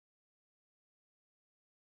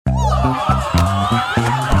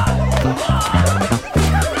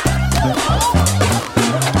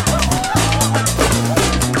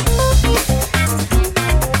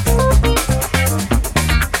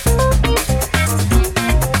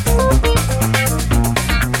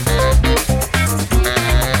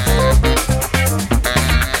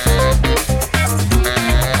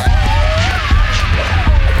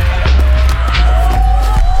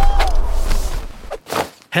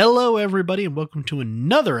Hello, everybody, and welcome to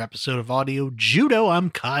another episode of Audio Judo. I'm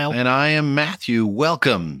Kyle. And I am Matthew.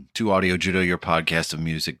 Welcome to Audio Judo, your podcast of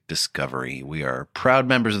music discovery. We are proud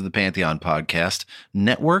members of the Pantheon Podcast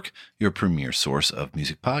Network, your premier source of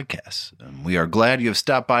music podcasts. And we are glad you have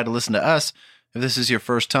stopped by to listen to us. If this is your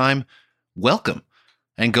first time, welcome.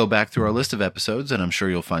 And go back through our list of episodes, and I'm sure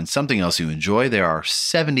you'll find something else you enjoy. There are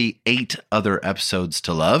 78 other episodes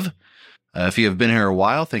to love. If you have been here a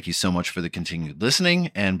while, thank you so much for the continued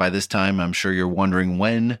listening. And by this time, I'm sure you're wondering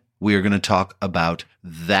when we are going to talk about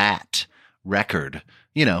that record.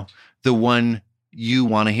 You know, the one you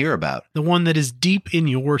want to hear about. The one that is deep in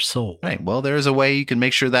your soul. Right. Well, there's a way you can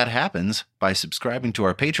make sure that happens by subscribing to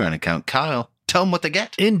our Patreon account. Kyle, tell them what they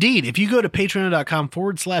get. Indeed. If you go to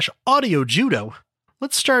patreon.com/audiojudo,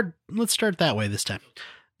 let's start that way this time.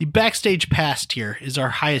 The Backstage Pass tier is our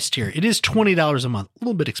highest tier. It is $20 a month. A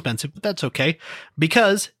little bit expensive, but that's okay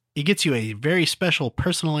because it gets you a very special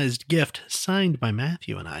personalized gift signed by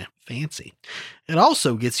Matthew and I. Fancy. It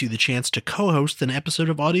also gets you the chance to co-host an episode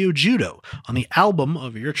of Audio Judo on the album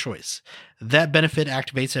of your choice. That benefit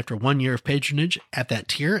activates after 1 year of patronage at that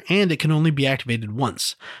tier, and it can only be activated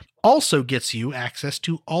once. Also gets you access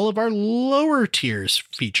to all of our lower tiers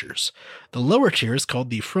features. The lower tier is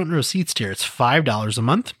called the Front Row Seats tier. It's $5 a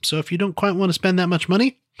month, so if you don't quite want to spend that much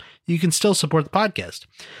money, you can still support the podcast.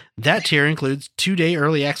 That tier includes 2-day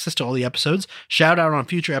early access to all the episodes, shout out on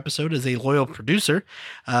future episode as a loyal producer,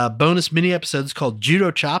 bonus mini episodes called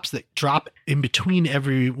Judo Chops that drop in between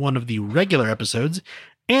every one of the regular episodes,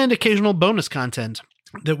 and occasional bonus content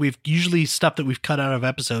that we've usually stuff that we've cut out of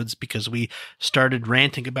episodes because we started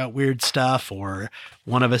ranting about weird stuff, or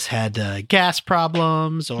one of us had gas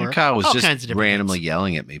problems, or Kyle was all just kinds of different randomly things.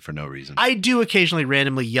 yelling at me for no reason. I do occasionally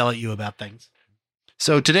randomly yell at you about things.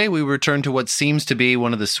 So today we return to what seems to be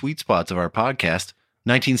one of the sweet spots of our podcast,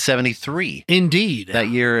 1973. Indeed. That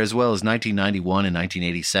year, as well as 1991 and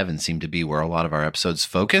 1987, seem to be where a lot of our episodes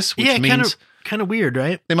focus, which yeah, means kind of weird,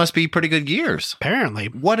 right? they must be pretty good years. Apparently.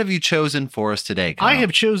 What have you chosen for us today, Kyle? I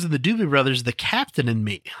have chosen the Doobie Brothers, The Captain and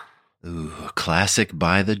Me. Ooh, a classic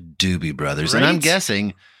by the Doobie Brothers. Right? And I'm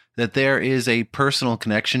guessing that there is a personal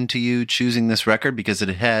connection to you choosing this record because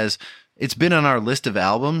it's been on our list of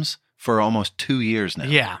albums for almost 2 years now.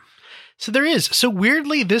 Yeah. So there is. So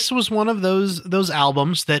weirdly, this was one of those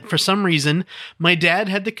albums that for some reason my dad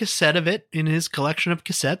had the cassette of it in his collection of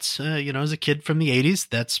cassettes. As a kid from the 80s,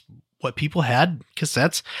 that's what people had,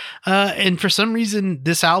 cassettes. And for some reason,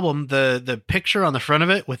 this album, the picture on the front of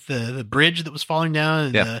it with the bridge that was falling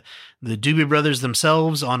down, and the Doobie Brothers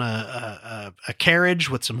themselves on a carriage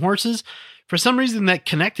with some horses, for some reason that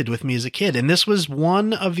connected with me as a kid. And this was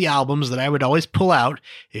one of the albums that I would always pull out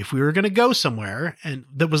if we were going to go somewhere, and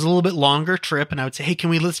that was a little bit longer trip. And I would say, hey, can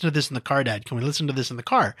we listen to this in the car, Dad? Can we listen to this in the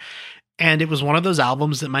car? And it was one of those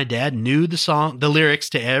albums that my dad knew the lyrics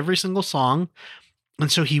to every single song.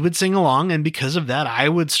 And so he would sing along. And because of that, I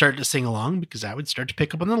would start to sing along because I would start to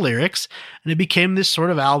pick up on the lyrics. And it became this sort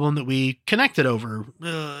of album that we connected over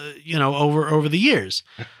the years.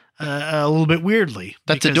 A little bit weirdly.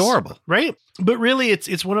 That's adorable. Right? But really,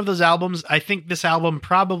 it's one of those albums. I think this album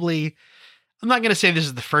probably, I'm not going to say this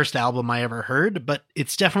is the first album I ever heard, but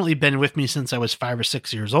it's definitely been with me since I was 5 or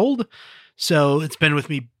 6 years old. So it's been with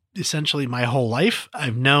me essentially my whole life. I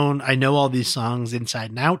know all these songs inside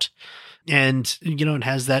and out. And, it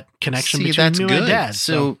has that connection between me and my dad.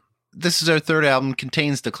 So this is our third album,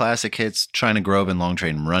 contains the classic hits, China Grove and Long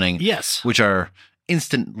Train Running. Yes. Which are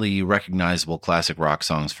instantly recognizable classic rock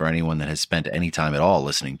songs for anyone that has spent any time at all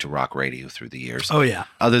listening to rock radio through the years. Oh, yeah.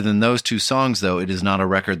 Other than those two songs, though, it is not a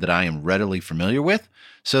record that I am readily familiar with.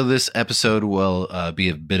 So this episode will be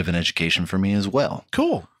a bit of an education for me as well.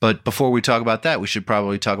 Cool. But before we talk about that, we should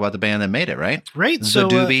probably talk about the band that made it, right? Right. The So,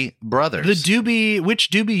 Doobie Brothers. which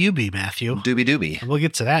Doobie you be, Matthew? Doobie. We'll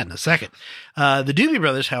get to that in a second. The Doobie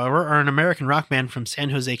Brothers, however, are an American rock band from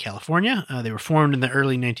San Jose, California. They were formed in the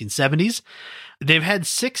early 1970s. They've had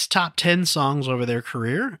 6 top 10 songs over their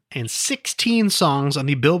career and 16 songs on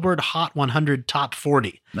the Billboard Hot 100 Top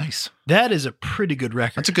 40. Nice. That is a pretty good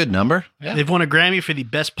record. That's a good number. Yeah. They've won a Grammy for the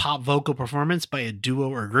best pop vocal performance by a duo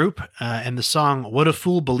or group. And the song What a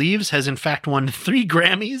Fool Believes has in fact won 3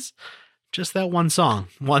 Grammys. Just that one song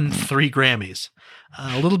won 3 Grammys.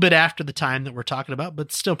 A little bit after the time that we're talking about,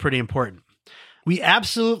 but still pretty important. We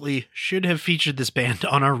absolutely should have featured this band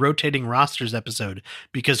on our rotating rosters episode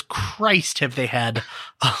because Christ have they had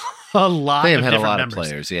a lot They have of had a different lot members. of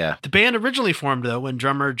players, yeah. The band originally formed, though, when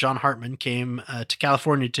drummer John Hartman came to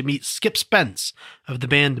California to meet Skip Spence of the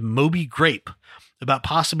band Moby Grape. about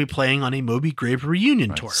possibly playing on a Moby Grape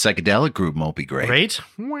reunion tour. Psychedelic group Moby Grape. Right?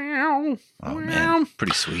 Wow. Oh, man.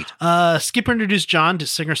 Pretty sweet. Skipper introduced John to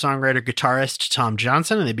singer-songwriter guitarist Tom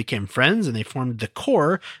Johnson, and they became friends, and they formed the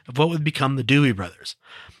core of what would become the Doobie Brothers.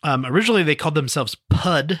 Originally, they called themselves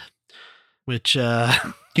PUD, which...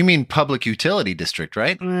 You mean Public Utility District,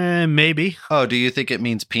 right? Maybe. Oh, do you think it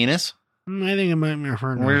means penis? I think it might be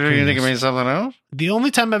referring to Do you think it means something else? The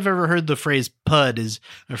only time I've ever heard the phrase PUD is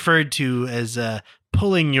referred to as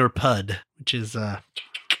pulling your PUD, which is,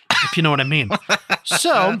 if you know what I mean.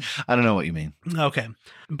 So... I don't know what you mean. Okay.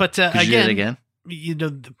 But Could you do it again? You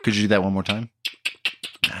know, Could you do that one more time?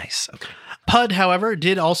 Nice. Okay. PUD, however,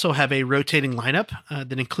 did also have a rotating lineup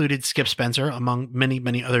that included Skip Spencer, among many,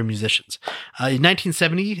 many other musicians. In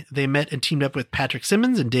 1970, they met and teamed up with Patrick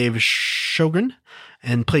Simmons and Dave Sjogren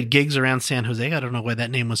and played gigs around San Jose. I don't know why that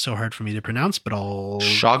name was so hard for me to pronounce, but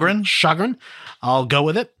Sjogren? I'll go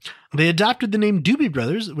with it. They adopted the name Doobie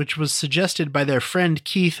Brothers, which was suggested by their friend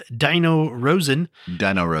Keith Dino Rosen,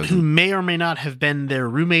 who may or may not have been their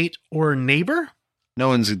roommate or neighbor. No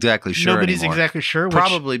one's exactly sure Nobody's anymore. exactly sure.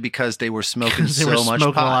 Probably because they were smoking much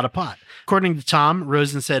a pot. lot of pot. According to Tom,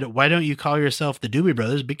 Rosen said, "Why don't you call yourself the Doobie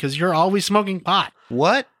Brothers? Because you're always smoking pot."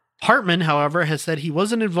 What? Hartman, however, has said he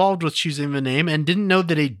wasn't involved with choosing the name and didn't know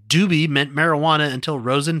that a doobie meant marijuana until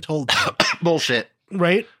Rosen told him. Bullshit.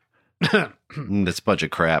 Right? That's a bunch of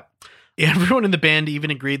crap. Everyone in the band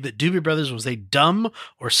even agreed that Doobie Brothers was a dumb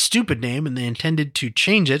or stupid name, and they intended to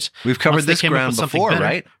change it. We've covered this ground before,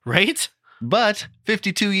 right? Right? But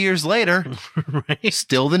 52 years later, right?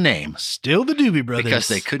 Still the name. Still the Doobie Brothers. Because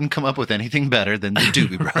they couldn't come up with anything better than the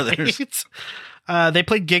Doobie Brothers. They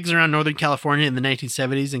played gigs around Northern California in the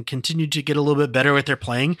 1970s and continued to get a little bit better with their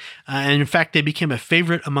playing. And in fact, they became a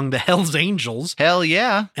favorite among the Hells Angels. Hell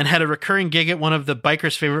yeah. And had a recurring gig at one of the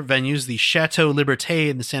bikers' favorite venues, the Chateau Liberté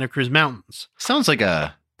in the Santa Cruz Mountains. Sounds like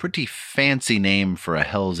a pretty fancy name for a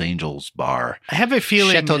Hells Angels bar. I have a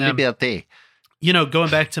feeling... Chateau Liberté. You know, going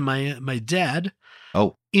back to my dad...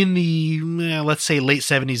 Oh. In the, let's say, late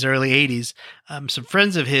 70s, early 80s, some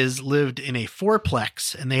friends of his lived in a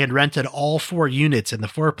fourplex, and they had rented all 4 units in the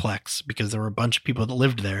fourplex because there were a bunch of people that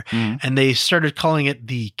lived there. Mm. And they started calling it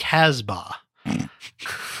the Casbah.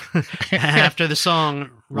 After the song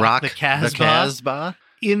Rock the Casbah. The Casbah?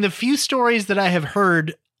 In the few stories that I have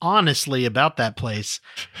heard honestly about that place,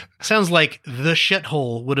 sounds like the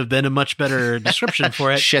shithole would have been a much better description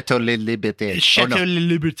for it. Chateau Le Liberté. Chateau Le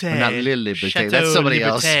Liberté. Not Le Liberté. That's somebody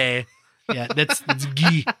Liberté. Else. Yeah, that's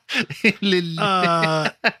Guy.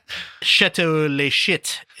 Chateau Le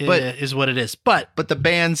Shit is what it is. But the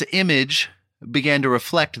band's image began to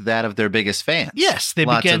reflect that of their biggest fans. Yes, they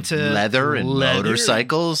began to leather and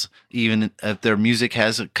motorcycles. Even if their music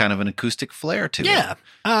has a kind of an acoustic flair to it.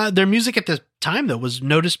 Yeah, their music at the time though was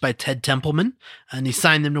noticed by Ted Templeman, and he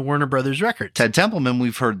signed them to Warner Brothers Records. Ted Templeman,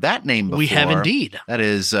 we've heard that name before. We have indeed. That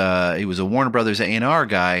is, he was a Warner Brothers A&R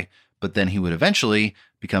guy, but then he would eventually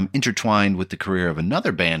become intertwined with the career of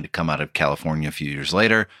another band to come out of California a few years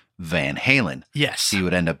later, Van Halen. Yes. He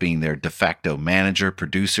would end up being their de facto manager,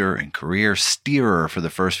 producer, and career steerer for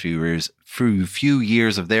the first few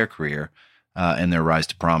years of their career and their rise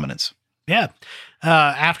to prominence. Yeah.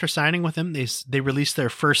 After signing with him, they released their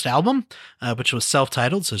first album, which was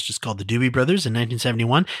self-titled, so it's just called The Doobie Brothers in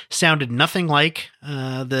 1971. Sounded nothing like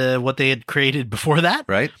what they had created before that.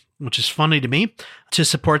 Right. Which is funny to me. To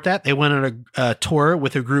support that, they went on a tour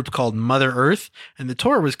with a group called Mother Earth, and the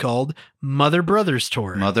tour was called Mother Brothers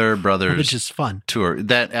Tour. Mother Brothers, which is fun. Tour.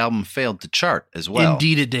 That album failed to chart as well.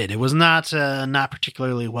 Indeed, it did. It was not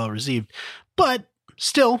particularly well received, but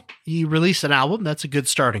still, you release an album. That's a good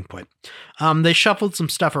starting point. They shuffled some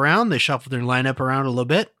stuff around. They shuffled their lineup around a little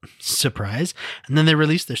bit. Surprise! And then they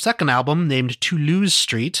released their second album, named Toulouse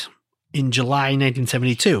Street, in July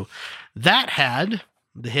 1972. That had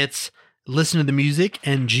the hits Listen to the Music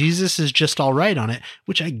and Jesus Is Just All Right on it,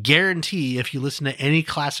 which I guarantee if you listen to any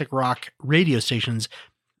classic rock radio stations,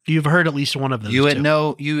 you've heard at least one of those. You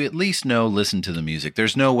at least know Listen to the Music.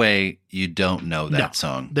 There's no way you don't know that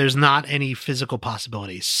song. There's not any physical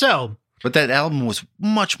possibility. But that album was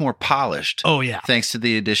much more polished. Oh, yeah. Thanks to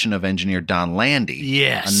the addition of engineer Don Landy.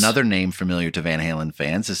 Yes. Another name familiar to Van Halen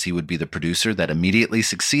fans, as he would be the producer that immediately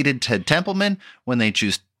succeeded Ted Templeman when they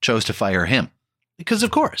chose to fire him. Because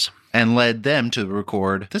of course. And led them to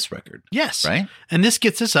record this record. Yes. Right? And this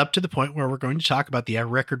gets us up to the point where we're going to talk about the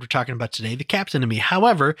record we're talking about today, The Captain and Me.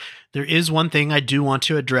 However, there is one thing I do want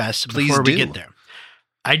to address before we get there.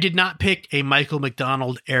 I did not pick a Michael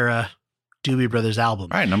McDonald era Doobie Brothers album.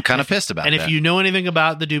 Right, and I'm kind of pissed about that. And if you know anything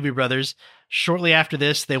about the Doobie Brothers, Shortly after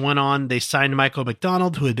this, they signed Michael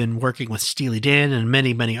McDonald, who had been working with Steely Dan and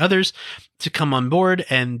many, many others, to come on board.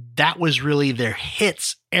 And that was really their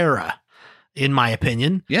hits era, in my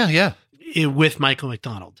opinion. Yeah. With Michael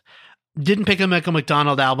McDonald. Didn't pick a Michael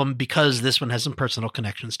McDonald album because this one has some personal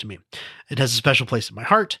connections to me. It has a special place in my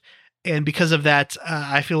heart. And because of that,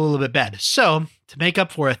 I feel a little bit bad. So to make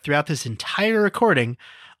up for it throughout this entire recording,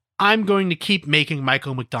 I'm going to keep making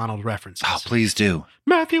Michael McDonald references. Oh, please do.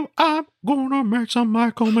 Matthew, I'm going to make some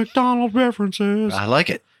Michael McDonald references. I like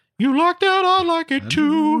it. You like that? I like it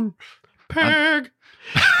too. Peg.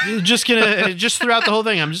 Just throughout the whole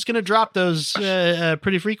thing, I'm just gonna drop those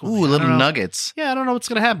pretty frequently. Ooh, little nuggets. Yeah, I don't know what's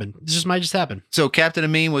gonna happen. It might just happen. So Captain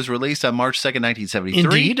and Me was released on March 2nd, 1973.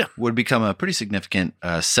 Indeed. Would become a pretty significant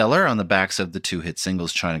seller on the backs of the two hit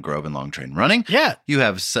singles, China Grove and Long Train Running. Yeah. You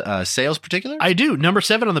have sales particular? I do. Number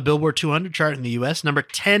 7 on the Billboard 200 chart in the US, number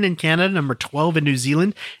 10 in Canada, number 12 in New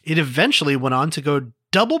Zealand. It eventually went on to go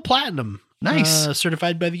double platinum. Nice.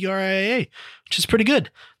 Certified by the RIAA, which is pretty good.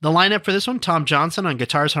 The lineup for this one: Tom Johnson on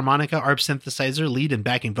guitars, harmonica, ARP synthesizer, lead and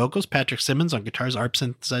backing vocals; Patrick Simmons on guitars, ARP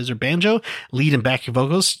synthesizer, banjo, lead and backing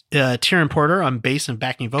vocals; Tieran Porter on bass and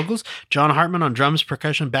backing vocals; John Hartman on drums,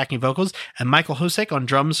 percussion, backing vocals; and Michael Hosek on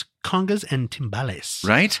drums, congas, and timbales.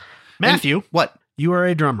 Right? Matthew, And what? You are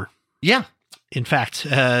a drummer. Yeah. In fact,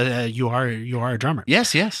 you are a drummer.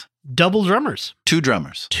 Yes. Double drummers. Two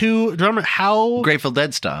drummers. How Grateful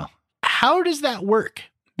Dead style. How does that work?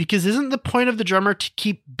 Because isn't the point of the drummer to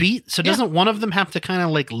keep beat? So doesn't one of them have to kind of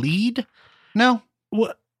like lead? No.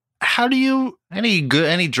 What? How do you?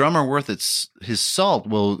 Any drummer worth his salt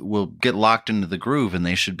will get locked into the groove, and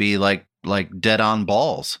they should be like dead on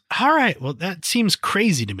balls. All right. Well, that seems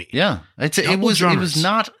crazy to me. Yeah, it was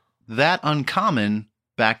not that uncommon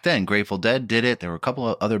back then. Grateful Dead did it. There were a couple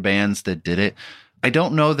of other bands that did it. I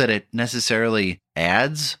don't know that it necessarily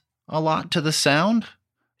adds a lot to the sound.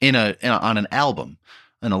 On an album.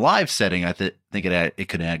 In a live setting, I think it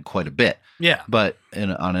could add quite a bit. Yeah. But on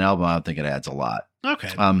an album, I don't think it adds a lot. Okay.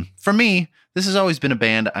 For me, this has always been a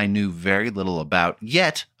band I knew very little about,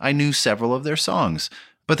 yet I knew several of their songs.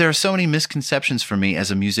 But there are so many misconceptions for me as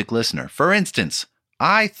a music listener. For instance,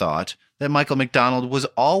 I thought that Michael McDonald was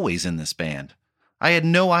always in this band. I had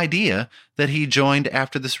no idea that he joined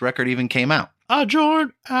after this record even came out. I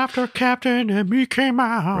joined after Captain and Me came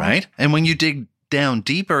out. Right? And when you dig down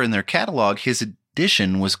deeper in their catalog, his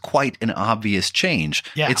addition was quite an obvious change.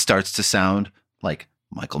 Yeah. It starts to sound like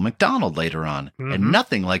Michael McDonald later on, and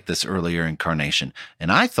nothing like this earlier incarnation.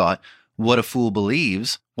 And I thought, What a Fool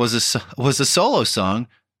Believes was a solo song,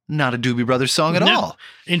 not a Doobie Brothers song at all.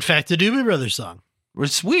 In fact, a Doobie Brothers song.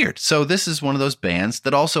 It's weird. So this is one of those bands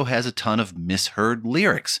that also has a ton of misheard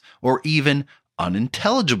lyrics, or even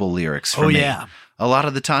unintelligible lyrics for me. Yeah. A lot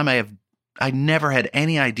of the time I never had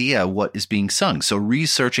any idea what is being sung. So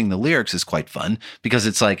researching the lyrics is quite fun because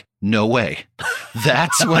it's like, no way.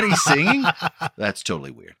 That's what he's singing? That's totally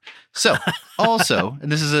weird. So also,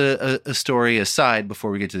 and this is a story aside before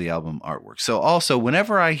we get to the album artwork. So also,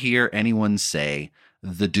 whenever I hear anyone say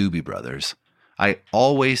the Doobie Brothers, I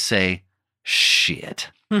always say shit.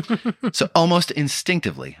 So almost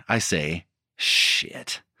instinctively, I say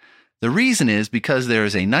shit. The reason is because there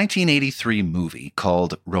is a 1983 movie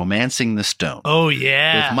called Romancing the Stone. Oh,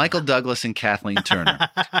 yeah. With Michael Douglas and Kathleen Turner.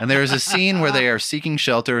 And there is a scene where they are seeking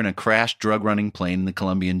shelter in a crashed drug-running plane in the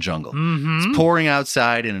Colombian jungle. Mm-hmm. It's pouring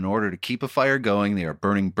outside, and in order to keep a fire going, they are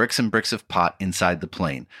burning bricks and bricks of pot inside the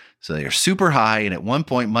plane. So they are super high, and at one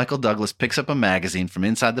point, Michael Douglas picks up a magazine from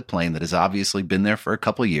inside the plane that has obviously been there for a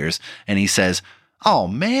couple years, and he says, "Oh,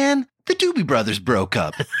 man, the Doobie Brothers broke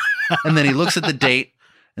up." And then he looks at the date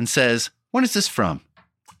and says, "When is this from?"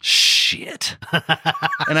 Shit.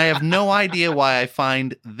 And I have no idea why I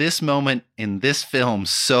find this moment in this film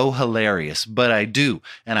so hilarious, but I do.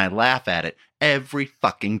 And I laugh at it every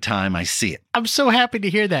fucking time I see it. I'm so happy to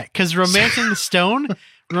hear that because Romancing the Stone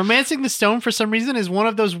for some reason is one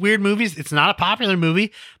of those weird movies. It's not a popular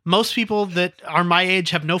movie. Most people that are my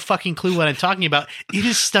age have no fucking clue what I'm talking about. It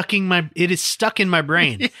is stuck in my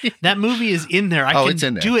brain. That movie is in there. I it's in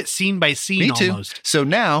can there. do it scene by scene. Me too. Almost. So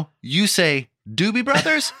now you say Doobie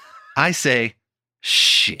Brothers, I say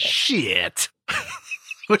shit. Shit.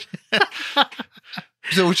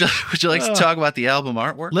 So would you like to talk about the album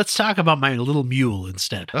artwork? Let's talk about my little mule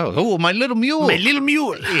instead. Oh, my little mule. My little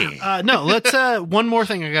mule. No, let's. One more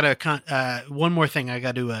thing I got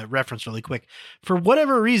to reference really quick. For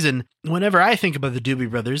whatever reason, whenever I think about the Doobie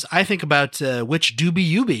Brothers, I think about which Doobie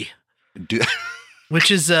you be,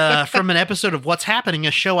 which is from an episode of What's Happening,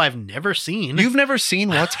 a show I've never seen. You've never seen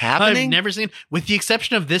What's Happening? I've never seen, with the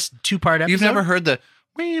exception of this 2-part episode. You've never heard the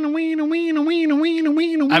I've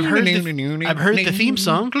heard the theme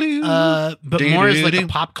song, but more as like a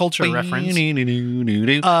pop culture reference.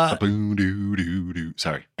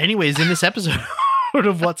 Sorry. Anyways, in this episode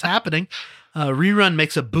of What's Happening, Rerun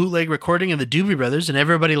makes a bootleg recording of the Doobie Brothers, and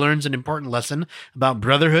everybody learns an important lesson about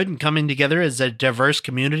brotherhood and coming together as a diverse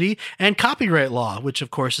community, and copyright law, which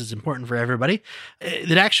of course is important for everybody.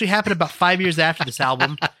 It actually happened about 5 years after this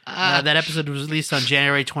album. That episode was released on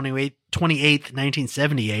January 28th,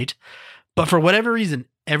 1978. But for whatever reason,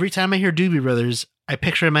 every time I hear Doobie Brothers, I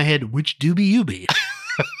picture in my head, which Doobie you be?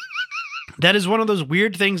 That is one of those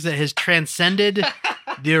weird things that has transcended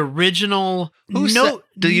the original. Do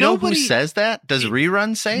you know who says that? Does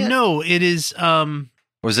Rerun say it? No, it is. Or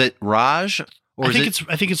is it Raj? Or I think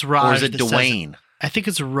it's Raj. Or is it Dwayne? I think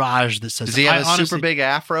it's Raj that says. Does he have a super big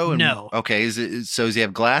afro? No. Okay. Does he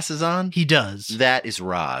have glasses on? He does. That is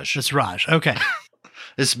Raj. That's Raj. Okay.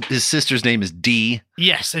 His sister's name is Dee.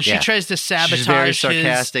 Yes, and she tries to sabotage. She's very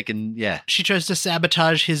sarcastic, and she tries to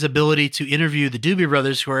sabotage his ability to interview the Doobie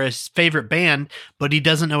Brothers, who are his favorite band, but he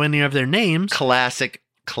doesn't know any of their names. Classic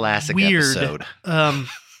Weird. episode.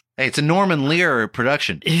 Hey, it's a Norman Lear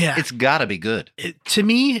production. Yeah, it's got to be good. To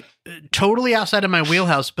me, totally outside of my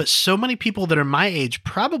wheelhouse, but so many people that are my age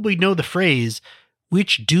probably know the phrase,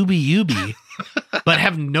 which doobie you be, but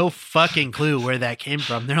have no fucking clue where that came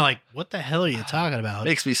from. They're like, what the hell are you talking about?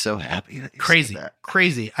 Makes me so happy. That you Crazy. said that.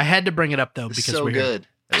 Crazy. I had to bring it up, though, because so we're good.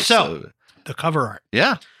 So, the cover art.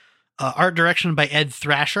 Yeah. Art direction by Ed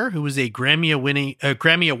Thrasher, who was a Grammy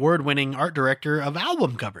Award-winning art director of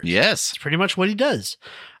album covers. Yes. That's pretty much what he does.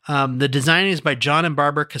 The design is by John and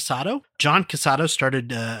Barbara Casado. John Casado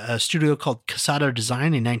started a studio called Casado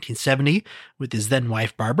Design in 1970 with his then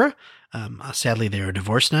wife, Barbara. Sadly, they are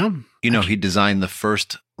divorced now. He designed the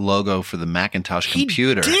first logo for the Macintosh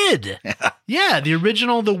computer. He did. Yeah, the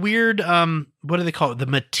original, the weird, what do they call it? The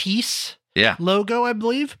Matisse logo, I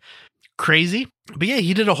believe. Crazy. But yeah,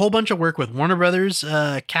 he did a whole bunch of work with Warner Brothers,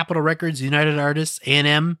 Capitol Records, United Artists,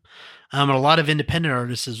 A&M, and a lot of independent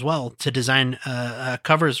artists as well to design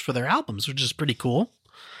covers for their albums, which is pretty cool.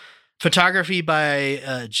 Photography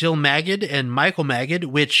by Jill Magid and Michael Magid,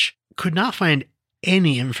 which could not find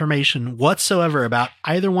any information whatsoever about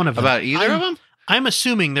either one of them. About either of them? I'm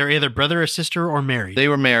assuming they're either brother or sister or married. They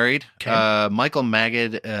were married. Okay. Michael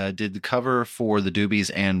Magid did the cover for the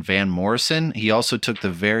Doobies and Van Morrison. He also took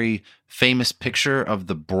the very famous picture of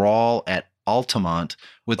the brawl at Altamont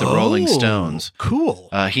with the Rolling Stones. Cool.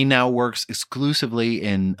 He now works exclusively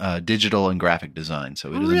in digital and graphic design.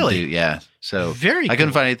 So he doesn't really? So very cool. I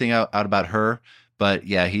couldn't find anything out about her. But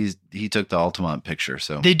yeah, he took the Altamont picture.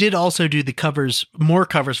 So they did also do the more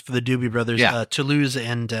covers for the Doobie Brothers. Yeah. Toulouse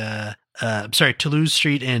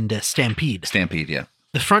Street and Stampede. Stampede, yeah.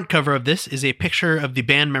 The front cover of this is a picture of the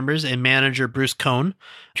band members and manager Bruce Cohn,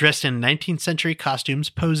 dressed in 19th century costumes,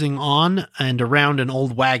 posing on and around an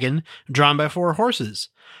old wagon drawn by 4 horses.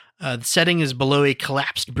 The setting is below a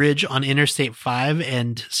collapsed bridge on Interstate 5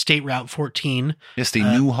 and State Route 14. Yes, the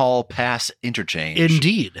Newhall Pass interchange.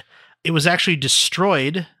 Indeed. It was actually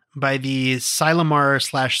destroyed by the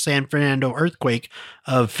Silomar/San Fernando earthquake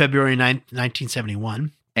of February 9th,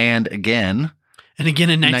 1971. And again in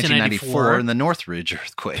 1994 in the Northridge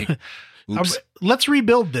earthquake. Oops. Let's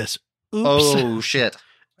rebuild this. Oops. Oh, shit.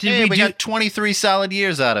 We got 23 solid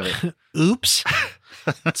years out of it. Oops.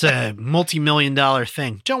 It's a multi-million-dollar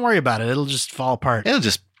thing. Don't worry about it. It'll just fall apart. It'll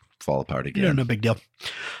just fall apart again. No big deal.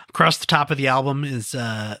 Across the top of the album is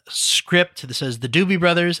a script that says The Doobie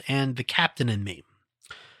Brothers and The Captain and Me.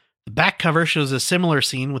 The back cover shows a similar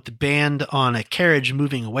scene with the band on a carriage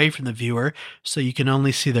moving away from the viewer, so you can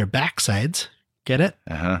only see their backsides. Get it?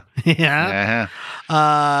 Uh-huh. Yeah.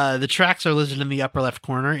 Uh-huh. The tracks are listed in the upper left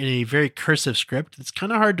corner in a very cursive script. It's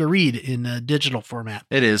kind of hard to read in a digital format.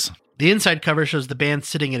 It is. The inside cover shows the band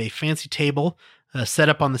sitting at a fancy table set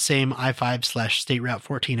up on the same I-5/State Route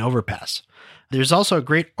 14 overpass. There's also a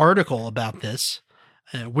great article about this,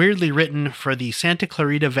 weirdly written for the Santa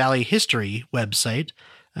Clarita Valley History website,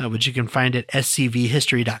 which you can find at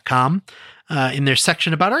scvhistory.com, in their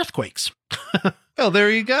section about earthquakes. Oh,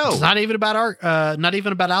 there you go. It's not even about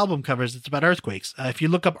album covers. It's about earthquakes. If you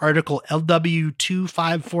look up article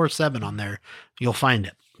LW2547 on there, you'll find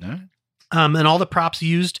it. All right. And all the props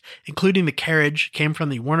used, including the carriage, came from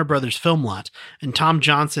the Warner Brothers film lot. And Tom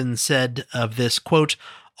Johnson said of this, quote,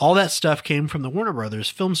 "All that stuff came from the Warner Brothers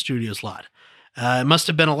film studios lot. It must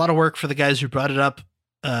have been a lot of work for the guys who brought it up,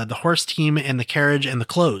 the horse team and the carriage and the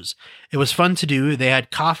clothes. It was fun to do. They had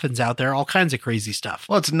coffins out there, all kinds of crazy stuff."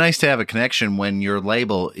 Well, it's nice to have a connection when your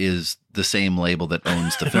label is the same label that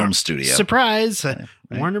owns the film studio. Surprise. Right.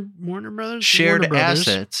 Warner Brothers. Shared Warner Brothers.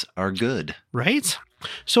 assets are good. Right?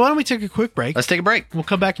 So why don't we take a quick break? Let's take a break. We'll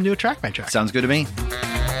come back and do a track by track. Sounds good to me.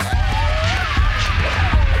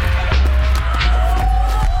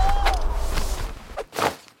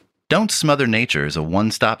 Don't Smother Nature is a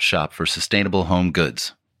one-stop shop for sustainable home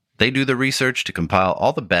goods. They do the research to compile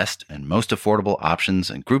all the best and most affordable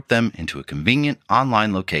options and group them into a convenient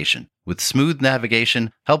online location. With smooth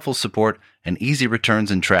navigation, helpful support, and easy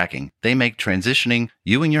returns and tracking, they make transitioning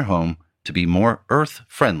you and your home to be more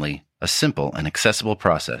earth-friendly a simple and accessible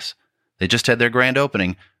process. They just had their grand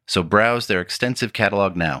opening, so browse their extensive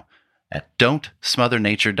catalog now at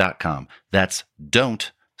don'tsmothernature.com. That's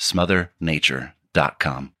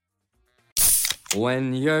don'tsmothernature.com.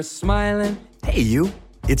 When you're smiling. Hey, you.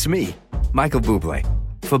 It's me, Michael Bublé,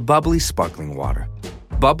 for Bubbly Sparkling Water.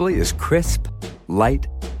 Bubbly is crisp, light,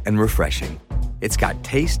 and refreshing. It's got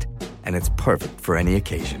taste, and it's perfect for any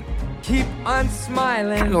occasion. Keep on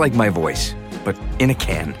smiling. Kind of like my voice, but in a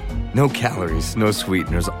can. No calories, no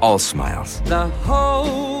sweeteners, all smiles. The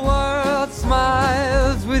whole world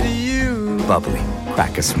smiles with you. Bubbly,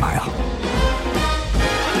 crack a smile.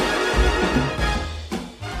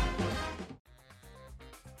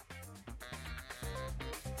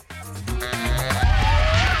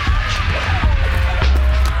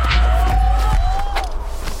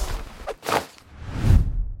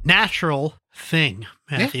 Natural thing,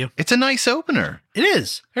 Matthew. Yeah, it's a nice opener. It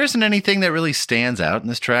is. There isn't anything that really stands out in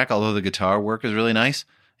this track, although the guitar work is really nice.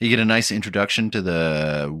 You get a nice introduction to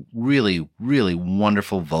the really, really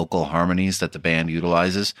wonderful vocal harmonies that the band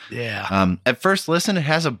utilizes. Yeah. At first listen, it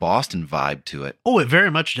has a Boston vibe to it. Oh, it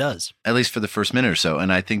very much does. At least for the first minute or so.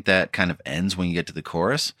 And I think that kind of ends when you get to the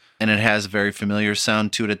chorus. And it has a very familiar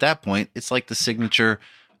sound to it at that point. It's like the signature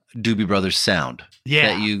Doobie Brothers sound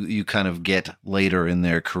that you kind of get later in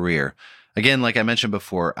their career. Again, like I mentioned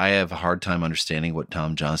before, I have a hard time understanding what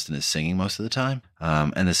Tom Johnston is singing most of the time,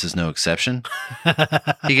 and this is no exception.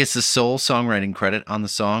 He gets the sole songwriting credit on the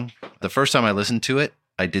song. The first time I listened to it,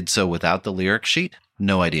 I did so without the lyric sheet.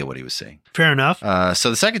 No idea what he was saying. Fair enough. So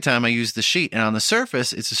the second time I used the sheet, and on the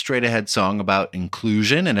surface, it's a straight ahead song about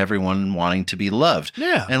inclusion and everyone wanting to be loved.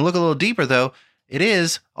 Yeah. And look a little deeper, though, it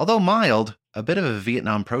is, although mild, a bit of a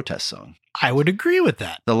Vietnam protest song. I would agree with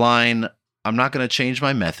that. The line, "I'm not going to change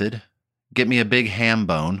my method. Get me a big ham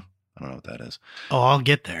bone." I don't know what that is. Oh, I'll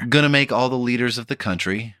get there. "Gonna make all the leaders of the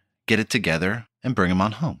country get it together and bring them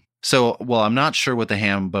on home." So, well, I'm not sure what the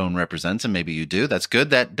ham bone represents, and maybe you do. That's good.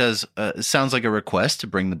 That does sounds like a request to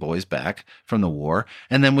bring the boys back from the war.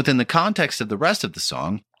 And then within the context of the rest of the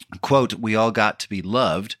song, quote, "We all got to be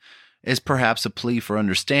loved," is perhaps a plea for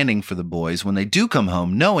understanding for the boys when they do come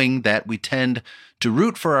home, knowing that we tend to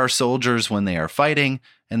root for our soldiers when they are fighting,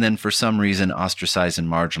 and then for some reason ostracize and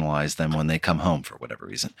marginalize them when they come home for whatever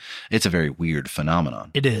reason. It's a very weird phenomenon.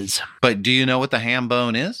 It is. But do you know what the ham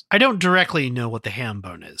bone is? I don't directly know what the ham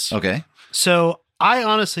bone is. Okay. So I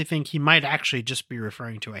honestly think he might actually just be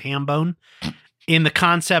referring to a ham bone in the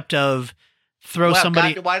concept of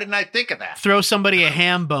God, why didn't I think of that? Throw somebody a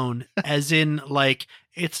ham bone, as in, like,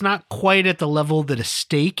 it's not quite at the level that a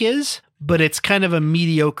steak is, but it's kind of a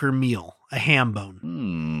mediocre meal, a ham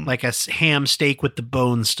bone, like a ham steak with the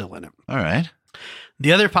bone still in it. All right.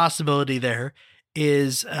 The other possibility there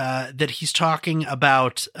is that he's talking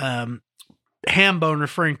about ham bone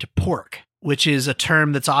referring to pork, which is a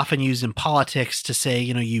term that's often used in politics to say,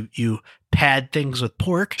 you pad things with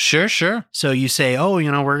pork. Sure. So you say,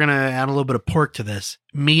 we're going to add a little bit of pork to this,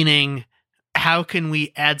 meaning how can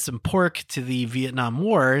we add some pork to the Vietnam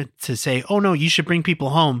War to say, oh, no, you should bring people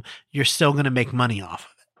home. You're still going to make money off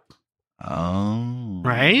of it. Oh.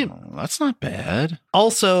 Right? That's not bad.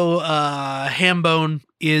 Also, ham bone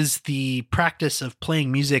is the practice of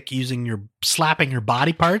playing music slapping your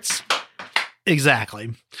body parts.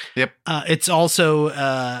 Exactly. Yep. It's also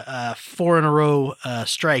 4 in a row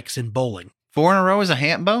strikes in bowling. 4 in a row is a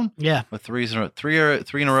ham bone? Yeah. With three in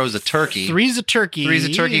a row is a turkey. 3's a turkey. 3's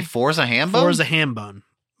a turkey. 4's a ham bone? 4's a ham bone.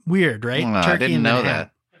 Weird, right? I didn't know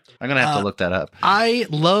that. I'm going to have to look that up. I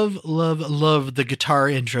love the guitar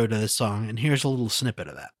intro to this song, and here's a little snippet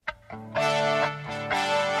of that.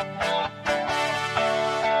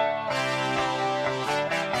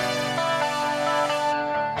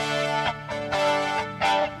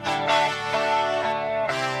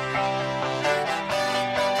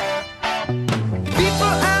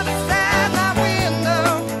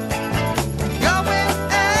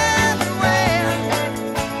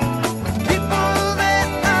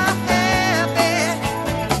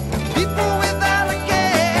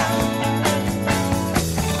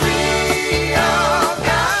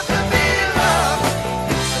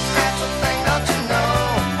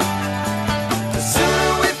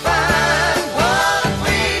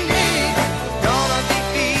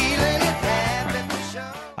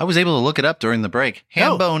 was able to look it up during the break. Oh.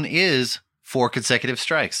 Hambone is 4 consecutive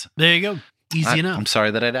strikes. There you go. Easy enough. I'm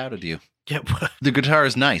sorry that I doubted you. Yep. The guitar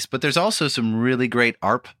is nice, but there's also some really great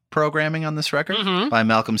ARP programming on this record Mhm. by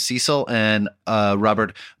Malcolm Cecil and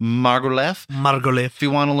Robert Margouleff. Margouleff. If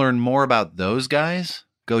you want to learn more about those guys,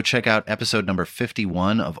 go check out episode number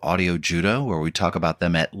 51 of Audio Judo, where we talk about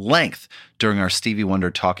them at length during our Stevie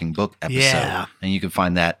Wonder Talking Book episode. Yeah. And you can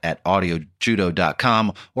find that at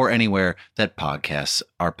audiojudo.com or anywhere that podcasts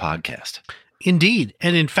are podcast. Indeed.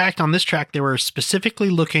 And in fact, on this track, they were specifically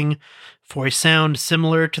looking for a sound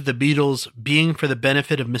similar to the Beatles being for the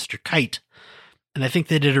benefit of Mr. Kite. And I think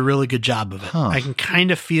they did a really good job of it. Huh. I can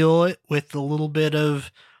kind of feel it with a little bit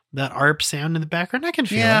of that ARP sound in the background. I can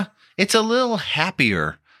feel Yeah, it. it's a little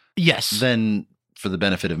happier Yes. than for the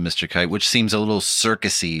benefit of Mr. Kite, which seems a little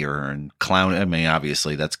circusy or clown. I mean,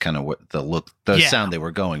 obviously, that's kind of what the Yeah. sound they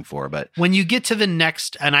were going for. But When you get to the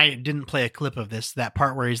next, and I didn't play a clip of this, that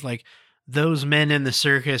part where he's like, those men in the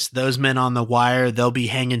circus, those men on the wire, they'll be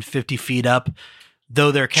hanging 50 feet up,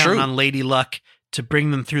 though they're counting True. on Lady Luck to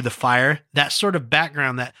bring them through the fire. That sort of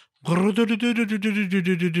background, that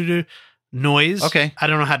noise. Okay. I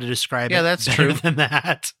don't know how to describe it. Yeah, that's better true. than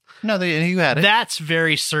that. no, you had it. That's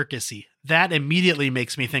very circusy. That immediately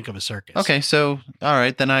makes me think of a circus. Okay, so all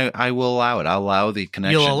right, then I will allow it. I'll allow the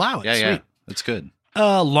connection. You'll allow it. Yeah, yeah, Sweet. that's good.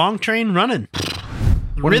 Long Train Running.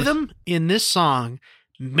 What is- Rhythm in this song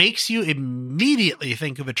makes you immediately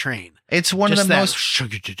think of a train. It's one Just of the that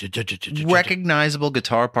most recognizable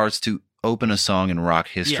guitar parts to open a song in rock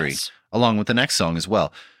history, Yes. along with the next song as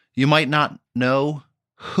well. You might not know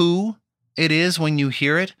who it is when you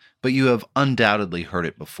hear it, but you have undoubtedly heard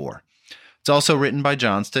it before. It's also written by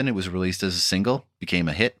Johnston. It was released as a single, became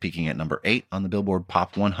a hit, peaking at number 8 on the Billboard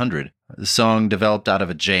Pop 100. The song developed out of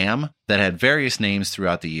a jam that had various names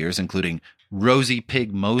throughout the years, including Rosie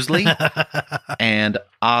Pig Mosley and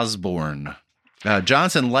Osborne.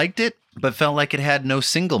 Johnson liked it, but felt like it had no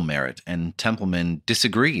single merit, and Templeman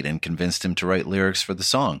disagreed and convinced him to write lyrics for the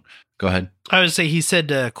song. Go ahead. I would say he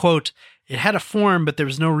said, quote, it had a form, but there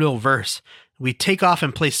was no real verse. We take off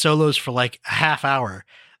and play solos for like a half hour.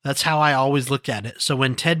 That's how I always looked at it. So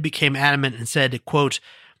when Ted became adamant and said, quote,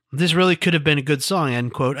 this really could have been a good song,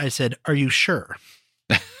 end quote, I said, are you sure?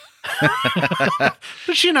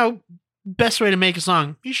 Which, best way to make a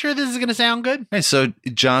song. You sure this is going to sound good? And so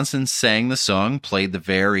Johnson sang the song, played the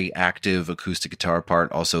very active acoustic guitar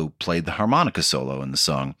part, also played the harmonica solo in the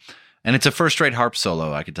song. And it's a first-rate harp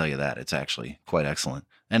solo, I can tell you that. It's actually quite excellent.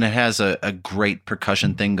 And it has a great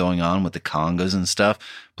percussion thing going on with the congas and stuff,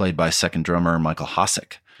 played by second drummer Michael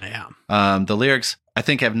Hossack. Yeah. The lyrics, I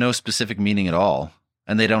think, have no specific meaning at all,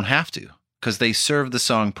 and they don't have to, because they serve the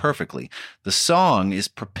song perfectly. The song is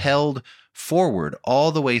propelled forward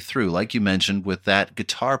all the way through, like you mentioned, with that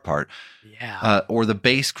guitar part, or the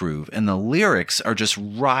bass groove, and the lyrics are just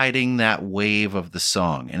riding that wave of the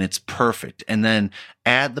song, and it's perfect. And then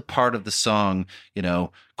add the part of the song,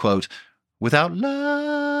 quote, without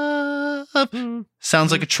love,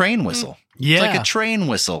 sounds like a train whistle. Yeah. It's like a train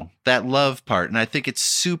whistle, that love part. And I think it's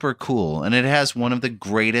super cool. And it has one of the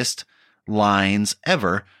greatest lines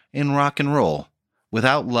ever in rock and roll.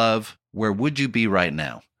 Without love, where would you be right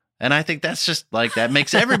now? And I think that's just like, that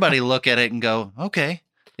makes everybody look at it and go, okay,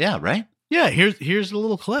 yeah, right? Yeah, here's a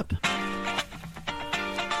little clip.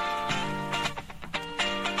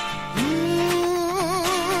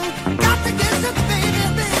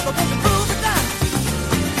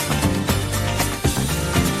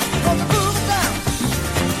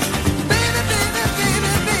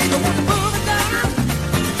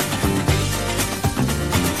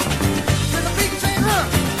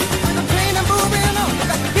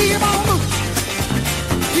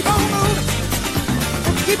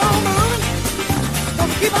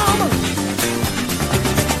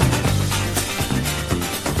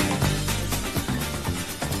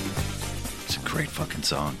 It's a great fucking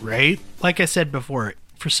song. Right? Like I said before,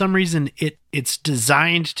 for some reason it's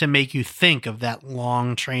designed to make you think of that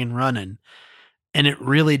long train running, and it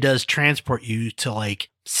really does transport you to like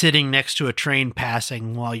sitting next to a train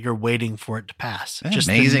passing while you're waiting for it to pass. Isn't it Just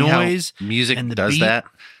amazing the noise how music and the does beat. that,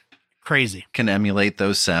 Crazy. can emulate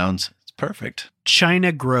those sounds. It's perfect.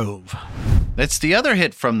 China Grove. That's the other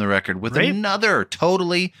hit from the record with Right? another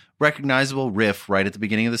totally recognizable riff right at the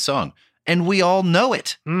beginning of the song. And we all know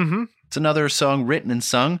it. Mm-hmm. It's another song written and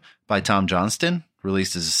sung by Tom Johnston.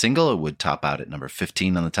 Released as a single, it would top out at number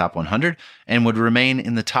 15 on the top 100 and would remain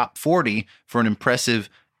in the top 40 for an impressive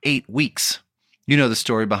 8 weeks. You know the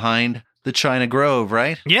story behind the China Grove,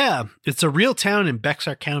 right? Yeah, it's a real town in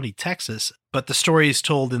Bexar County, Texas, but the stories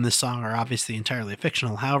told in this song are obviously entirely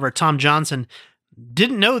fictional. However, Tom Johnson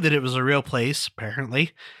didn't know that it was a real place,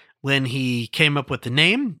 apparently, when he came up with the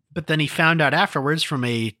name, but then he found out afterwards from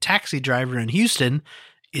a taxi driver in Houston,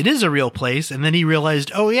 it is a real place. And then he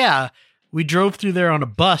realized, oh yeah, we drove through there on a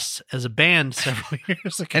bus as a band several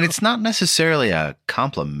years ago. And it's not necessarily a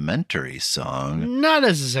complimentary song. Not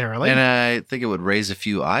necessarily. And I think it would raise a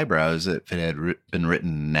few eyebrows if it had been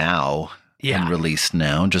written now and released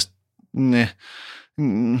now. Just,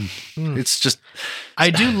 it's just.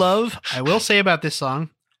 I will say about this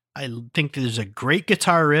song, I think there's a great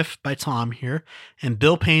guitar riff by Tom here, and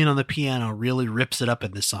Bill Payne on the piano really rips it up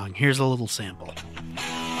in this song. Here's a little sample.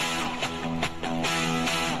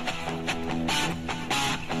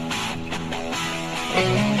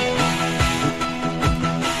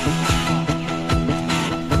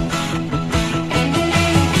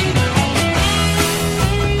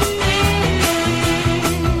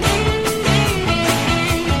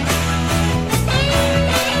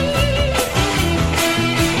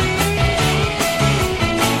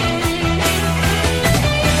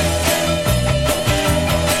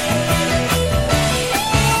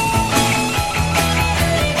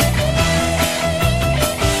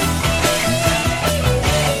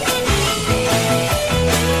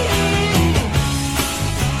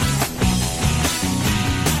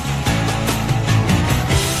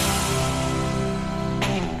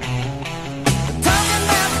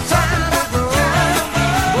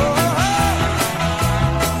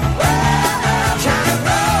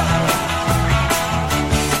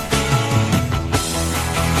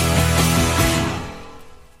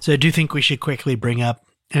 So I do think we should quickly bring up,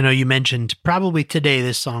 I know you mentioned probably today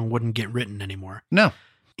this song wouldn't get written anymore. No.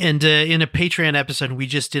 And in a Patreon episode we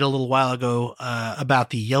just did a little while ago about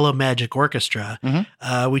the Yellow Magic Orchestra,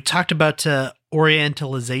 we talked about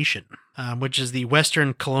Orientalization, which is the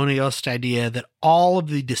Western colonialist idea that all of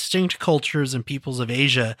the distinct cultures and peoples of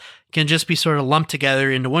Asia can just be sort of lumped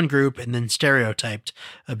together into one group and then stereotyped,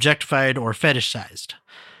 objectified, or fetishized.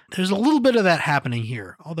 There's a little bit of that happening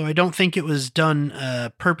here, although I don't think it was done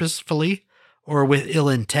purposefully or with ill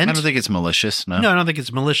intent. I don't think it's malicious, no. No, I don't think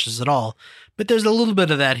it's malicious at all. But there's a little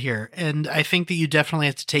bit of that here, and I think that you definitely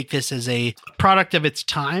have to take this as a product of its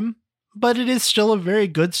time, but it is still a very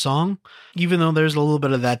good song, even though there's a little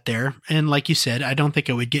bit of that there. And like you said, I don't think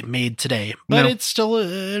it would get made today, but it's still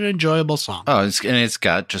an enjoyable song. Oh, it's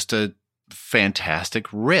got just a fantastic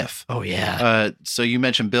riff. Oh, yeah. So you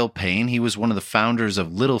mentioned Bill Payne. He was one of the founders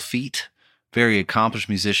of Little Feat, very accomplished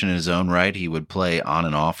musician in his own right. He would play on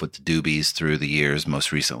and off with the Doobies through the years,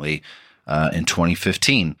 most recently in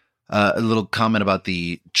 2015. A little comment about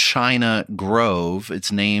the China Grove.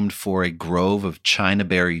 It's named for a grove of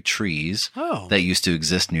chinaberry trees that used to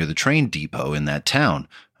exist near the train depot in that town.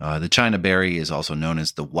 The chinaberry is also known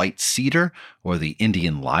as the white cedar or the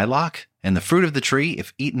Indian lilac. And the fruit of the tree,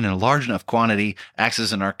 if eaten in a large enough quantity, acts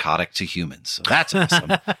as a narcotic to humans. So that's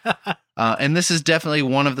awesome. And this is definitely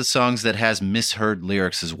one of the songs that has misheard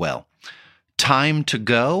lyrics as well. Time to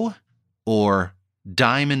Go or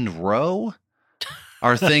Diamond Row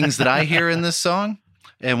are things that I hear in this song.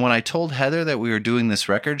 And when I told Heather that we were doing this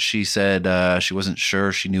record, she said she wasn't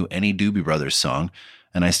sure she knew any Doobie Brothers song.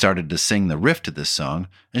 And I started to sing the riff to this song,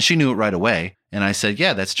 and she knew it right away. And I said,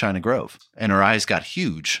 yeah, that's China Grove. And her eyes got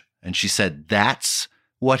huge. And she said, that's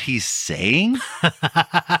what he's saying?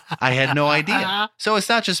 I had no idea. So it's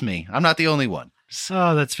not just me. I'm not the only one.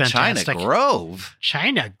 Oh, that's fantastic. China Grove?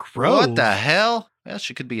 China Grove? What the hell? Well,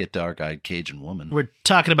 she could be a dark-eyed Cajun woman. We're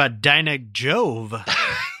talking about Dinah Jove.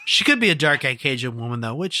 She could be a dark-eyed Cajun woman,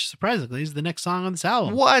 though, which, surprisingly, is the next song on this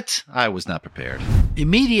album. What? I was not prepared.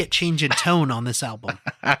 Immediate change in tone on this album.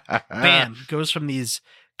 Bam. Goes from these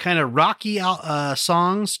kind of rocky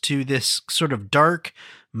songs to this sort of dark,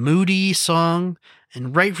 moody song.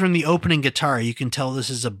 And right from the opening guitar, you can tell this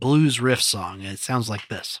is a blues riff song. It sounds like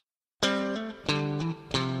this. I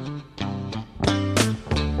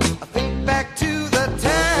think back to the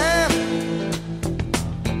time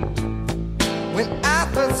when I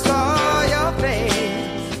first saw your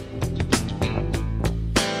face.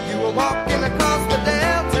 You were walking across the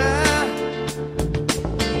Delta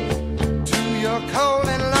to your cold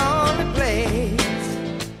and lonely place.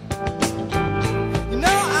 You know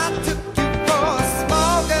I took you for a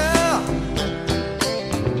small girl,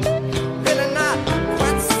 really not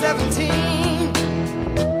quite 17.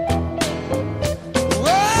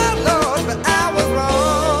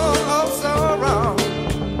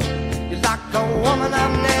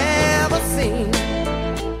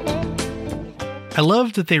 I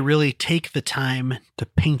love that they really take the time to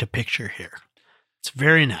paint a picture here. It's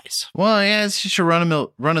very nice. Well, yeah, it's just a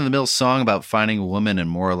run-of-the-mill song about finding a woman and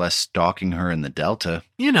more or less stalking her in the Delta.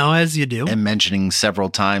 You know, as you do. And mentioning several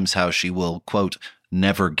times how she will, quote,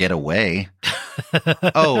 Never Get Away.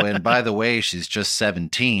 Oh, and by the way, she's just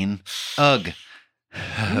 17. Ugh.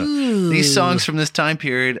 These songs from this time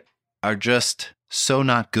period are just so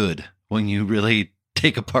not good when you really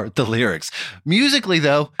take apart the lyrics. Musically,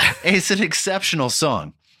 though, it's an exceptional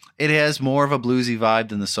song. It has more of a bluesy vibe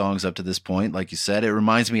than the songs up to this point. Like you said, it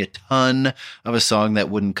reminds me a ton of a song that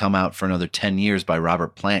wouldn't come out for another 10 years by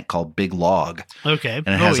Robert Plant called Big Log. Okay. And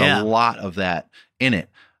it has a lot of that in it.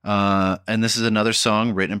 And this is another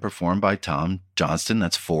song written and performed by Tom Johnston.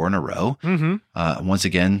 That's 4 in a row. Mm-hmm. Once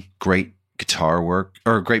again, great guitar work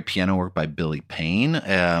or great piano work by Billy Payne.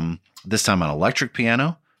 This time on electric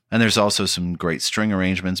piano. And there's also some great string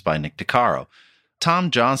arrangements by Nick DeCaro.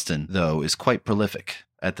 Tom Johnston, though, is quite prolific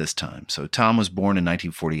at this time. So Tom was born in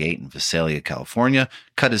 1948 in Visalia, California,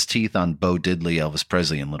 cut his teeth on Bo Diddley, Elvis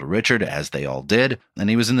Presley, and Little Richard, as they all did. And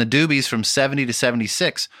he was in the Doobies from 70 to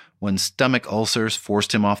 76 when stomach ulcers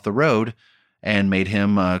forced him off the road and made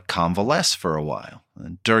him convalesce for a while.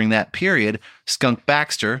 And during that period, Skunk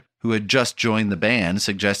Baxter, who had just joined the band,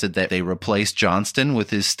 suggested that they replace Johnston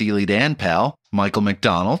with his Steely Dan pal, Michael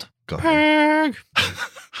McDonald. Go ahead.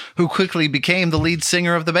 Who quickly became the lead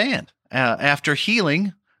singer of the band. After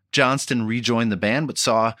healing, Johnston rejoined the band, but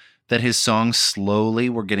saw that his songs slowly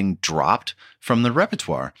were getting dropped from the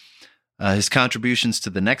repertoire. His contributions to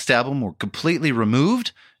the next album were completely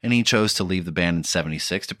removed, and he chose to leave the band in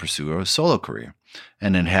 76 to pursue a solo career,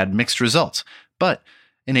 and it had mixed results. But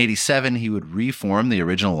in 87, he would reform the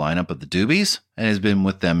original lineup of the Doobies, and has been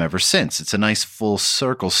with them ever since. It's a nice full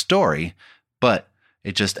circle story, but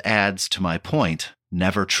it just adds to my point.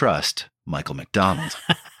 Never trust Michael McDonald.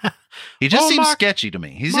 He just seems sketchy to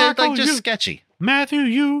me. He's sketchy. Matthew,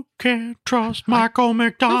 you can't trust Michael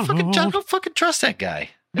McDonald. Don't fucking trust that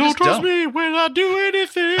guy. Don't trust me when I do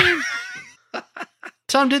anything.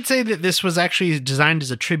 Tom did say that this was actually designed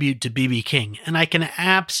as a tribute to B.B. King, and I can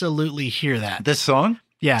absolutely hear that. This song?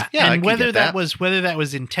 Yeah. Yeah, and whether that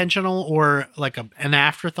was intentional or like an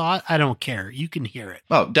afterthought, I don't care. You can hear it.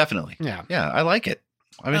 Oh, definitely. Yeah. Yeah, I like it.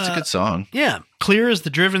 I mean, it's a good song. Yeah. Clear as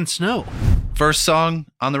the driven snow. First song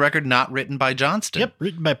on the record not written by Johnston. Yep,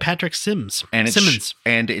 written by Patrick Simmons. Simmons.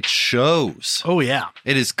 And it shows. Oh, yeah.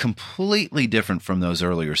 It is completely different from those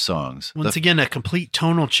earlier songs. Once again, a complete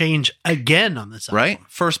tonal change again on this album. Right?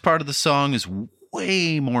 First part of the song is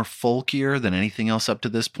way more folkier than anything else up to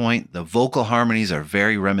this point. The vocal harmonies are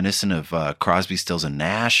very reminiscent of Crosby, Stills, and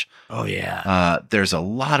Nash. Oh, yeah. There's a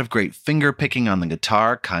lot of great finger picking on the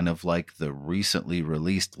guitar, kind of like the recently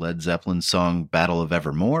released Led Zeppelin song Battle of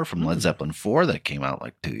Evermore from Led Zeppelin 4 that came out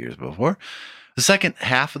like 2 years before. The second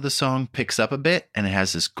half of the song picks up a bit, and it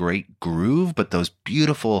has this great groove, but those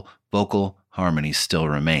beautiful vocal harmonies still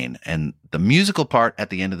remain. And the musical part at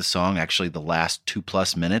the end of the song, actually the last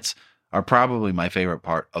 2+ minutes, are probably my favorite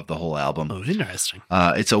part of the whole album. Oh, interesting.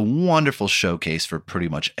 It's a wonderful showcase for pretty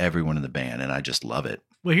much everyone in the band, and I just love it.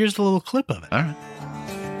 Well, here's the little clip of it. All right.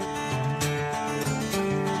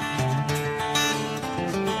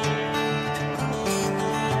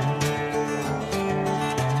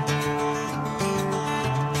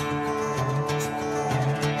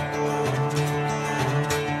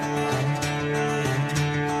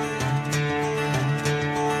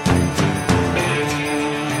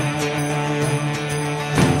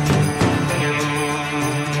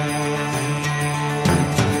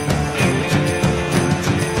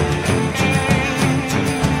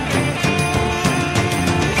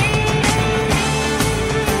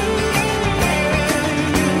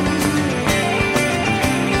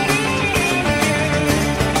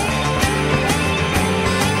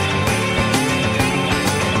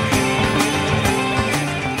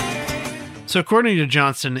 So according to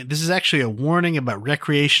Johnston, this is actually a warning about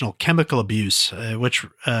recreational chemical abuse, which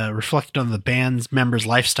reflected on the band's members'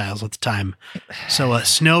 lifestyles at the time. So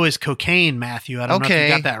snow is cocaine, Matthew. I don't know if you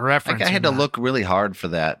got that reference. I had to look really hard for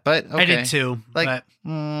that, but okay. I did too. I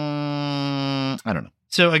don't know.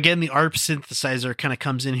 So again, the ARP synthesizer kind of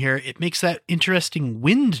comes in here. It makes that interesting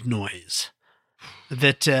wind noise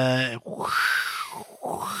that...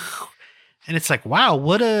 and it's like, wow,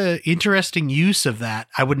 what a interesting use of that.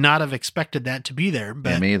 I would not have expected that to be there. But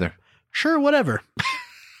yeah, me either. Sure, whatever.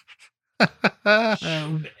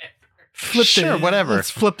 Whatever. Let's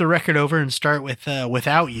flip the record over and start with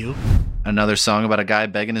Without You. Another song about a guy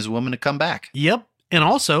begging his woman to come back. Yep. And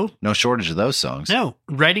also... no shortage of those songs. No.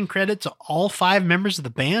 Writing credits all 5 members of the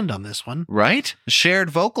band on this one. Right? Shared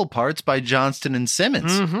vocal parts by Johnston and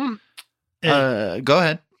Simmons. Mm-hmm. Go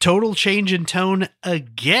ahead. Total change in tone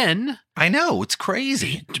again. I know. It's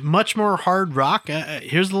crazy. Much more hard rock.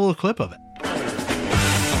 Here's a little clip of it.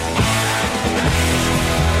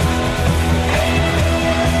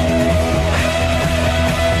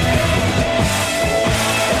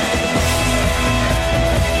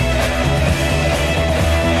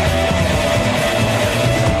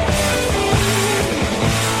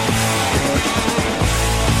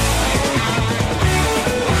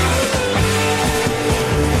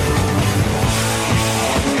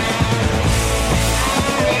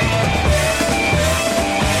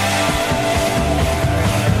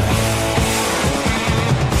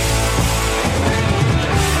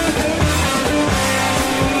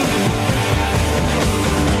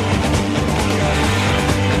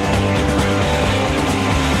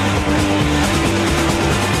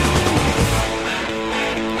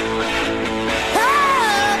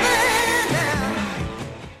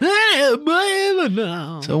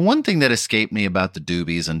 thing that escaped me about the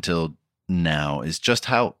Doobies until now is just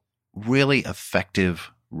how really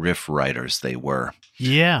effective riff writers they were.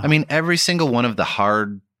 Yeah. I mean, every single one of the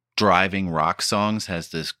hard driving rock songs has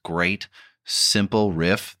this great, simple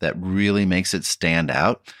riff that really makes it stand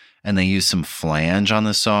out. And they use some flange on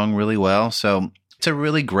the song really well. So it's a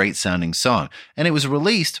really great sounding song. And it was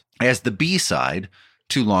released as the B-side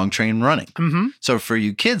to Long Train Running. Mm-hmm. So for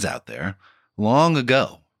you kids out there, long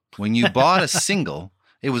ago, when you bought a single,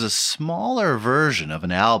 it was a smaller version of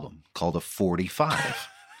an album called a 45.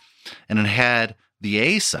 And it had the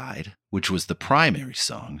A-side, which was the primary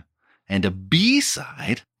song, and a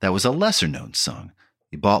B-side that was a lesser-known song.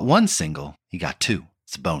 You bought one single, you got two.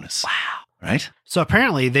 It's a bonus. Wow. Right? So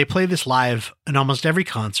apparently they play this live in almost every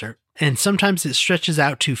concert, and sometimes it stretches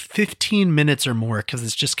out to 15 minutes or more because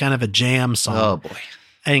it's just kind of a jam song. Oh, boy.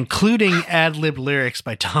 Including ad-lib lyrics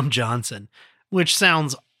by Tom Johnson, which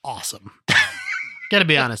sounds awesome. Gotta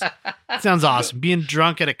be honest. It sounds awesome. Being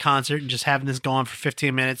drunk at a concert and just having this go on for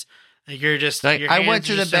 15 minutes. Like you're just Like, your I hands went are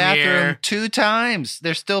to the just in the bathroom air. 2 times.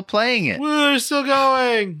 They're still playing it. We're still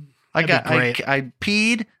going. I That'd be great.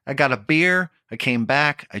 peed, I got a beer, I came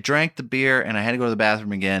back, I drank the beer, and I had to go to the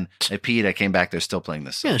bathroom again. I peed, I came back, they're still playing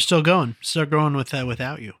this song. Yeah, they're still going. Still going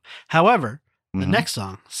without you. However, the Mhm. next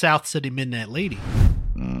song, South City Midnight Lady,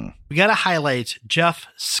 Mm. we got to highlight Jeff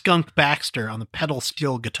Skunk Baxter on the pedal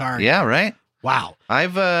steel guitar. Yeah, right? Wow.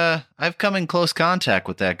 I've come in close contact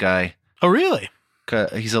with that guy. Oh, really?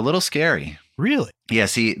 He's a little scary. Really?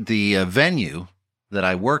 Yes, the venue that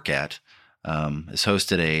I work at has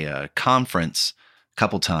hosted a conference a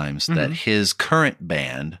couple times that Mhm. his current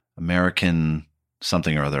band, American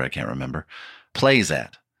something or other, I can't remember, plays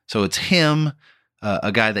at. So it's him,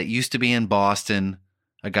 a guy that used to be in Boston,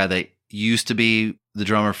 a guy that used to be the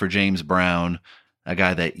drummer for James Brown, a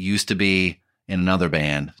guy that used to be in another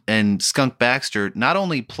band. And Skunk Baxter not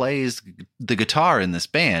only plays the guitar in this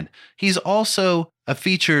band, he's also a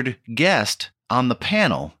featured guest on the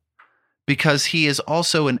panel because he is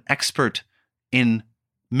also an expert in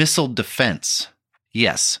missile defense.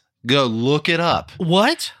 Yes, go look it up.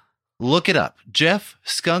 What? Look it up. Jeff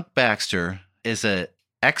Skunk Baxter is an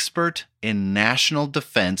expert in national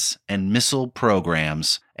defense and missile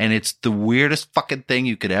programs, and it's the weirdest fucking thing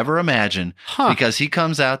you could ever imagine Huh. because he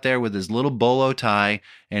comes out there with his little bolo tie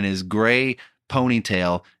and his gray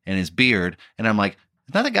ponytail and his beard, and I'm like,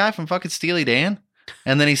 is that the guy from fucking Steely Dan?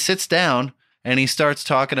 And then he sits down and he starts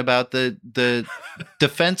talking about the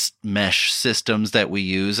defense mesh systems that we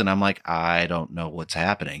use, and I'm like, I don't know what's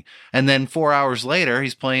happening. And then 4 hours later,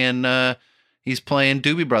 he's playing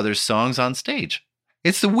Doobie Brothers songs on stage.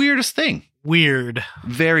 It's the weirdest thing. Weird.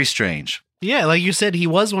 Very strange. Yeah, like you said, he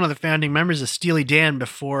was one of the founding members of Steely Dan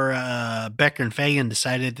before Becker and Fagan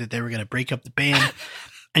decided that they were going to break up the band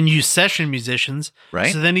and use session musicians.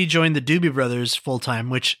 Right? So then he joined the Doobie Brothers full time,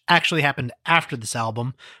 which actually happened after this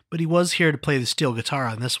album, but he was here to play the steel guitar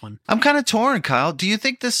on this one. I'm kind of torn, Kyle. Do you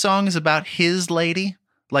think this song is about his lady?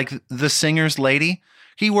 Like the singer's lady?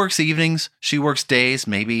 He works evenings, she works days.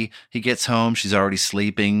 Maybe he gets home, she's already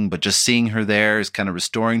sleeping, but just seeing her there is kind of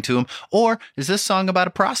restoring to him. Or is this song about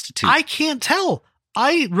a prostitute? I can't tell.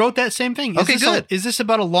 I wrote that same thing. Okay, good. Is this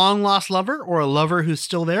about a long lost lover or a lover who's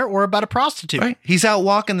still there or about a prostitute? Right? He's out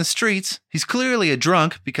walking the streets. He's clearly a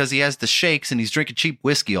drunk because he has the shakes and he's drinking cheap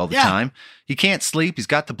whiskey all the Yeah. time. He can't sleep. He's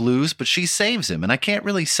got the blues, but she saves him. And I can't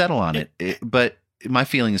really settle on it. But my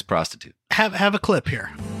feeling is prostitute. Have a clip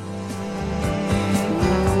here.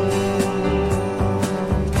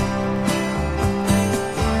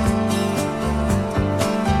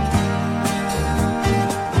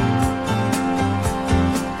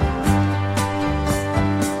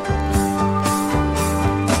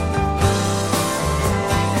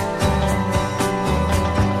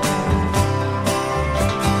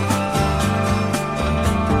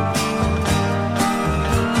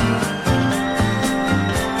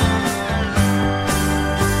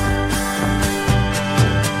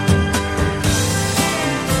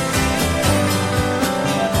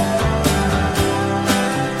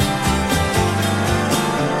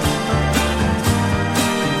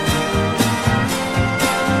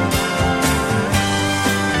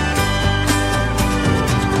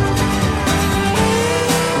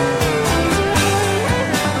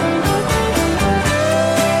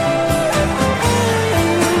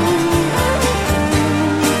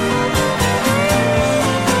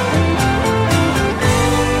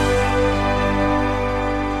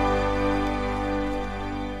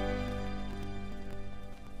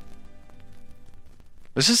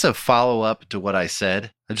 Was this a follow-up to what I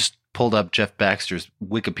said? I just pulled up Jeff Baxter's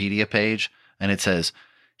Wikipedia page, and it says,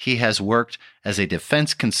 he has worked as a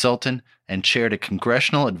defense consultant and chaired a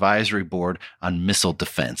congressional advisory board on missile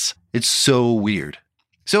defense. It's so weird.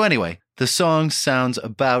 So anyway, the song sounds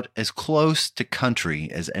about as close to country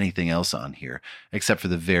as anything else on here, except for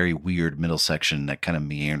the very weird middle section that kind of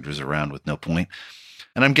meanders around with no point.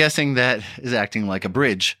 And I'm guessing that is acting like a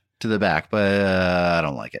bridge to the back, but I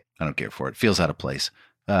don't like it. I don't care for it. It feels out of place.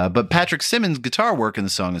 But Patrick Simmons' guitar work in the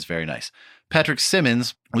song is very nice. Patrick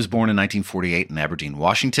Simmons was born in 1948 in Aberdeen,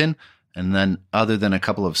 Washington. And then, other than a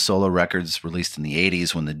couple of solo records released in the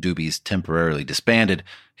 80s when the Doobies temporarily disbanded,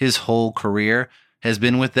 his whole career has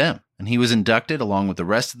been with them. And he was inducted, along with the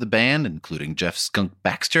rest of the band, including Jeff Skunk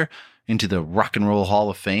Baxter, into the Rock and Roll Hall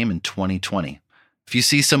of Fame in 2020. If you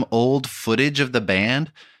see some old footage of the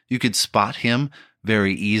band, you could spot him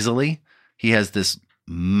very easily. He has this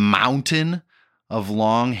mountain of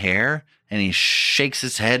long hair, and he shakes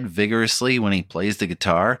his head vigorously when he plays the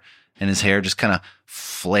guitar, and his hair just kind of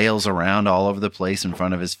flails around all over the place in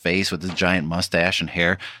front of his face with his giant mustache and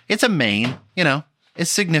hair. It's a mane, it's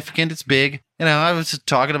significant, it's big. I was just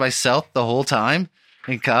talking to myself the whole time,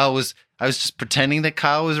 and I was just pretending that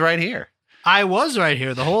Kyle was right here. I was right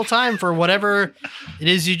here the whole time for whatever it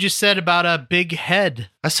is you just said about a big head.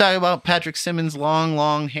 I was talking about Patrick Simmons' long,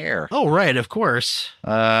 long hair. Oh, right, of course.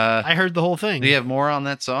 I heard the whole thing. Do you have more on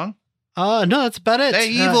that song? No, that's about it. Hey,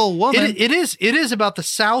 evil woman. It is about the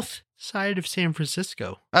south side of San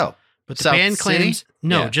Francisco. Oh, but the South band claims City?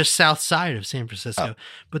 no, Yeah. just south side of San Francisco. Oh.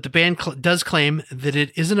 But the band does claim that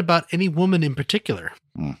it isn't about any woman in particular.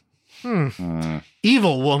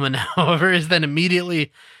 Evil woman, however, is then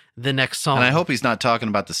immediately the next song. And I hope he's not talking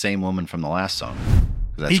about the same woman from the last song.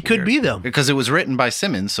 That's He could weird. be, though. Because it was written by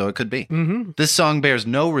Simmons, so it could be. Mm-hmm. This song bears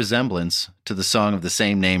no resemblance to the song of the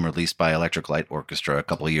same name released by Electric Light Orchestra a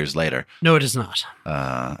couple of years later. No, it is not.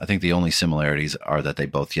 I think the only similarities are that they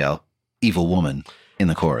both yell, "Evil woman," in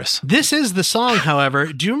the chorus. This is the song,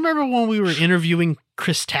 however. Do you remember when we were interviewing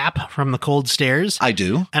Chris Tapp from the Cold Stairs? I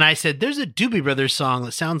do. And I said, there's a Doobie Brothers song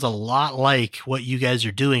that sounds a lot like what you guys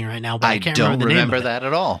are doing right now, but I can't don't remember the name of it. that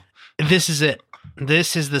at all. This is it.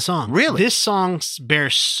 This is the song. Really? This song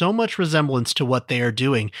bears so much resemblance to what they are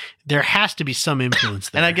doing. There has to be some influence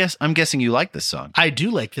there. And I'm guessing you like this song. I do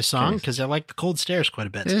like this song because I like the Cold Stairs quite a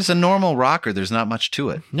bit. It's a normal rocker. There's not much to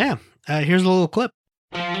it. Yeah. Here's a little clip.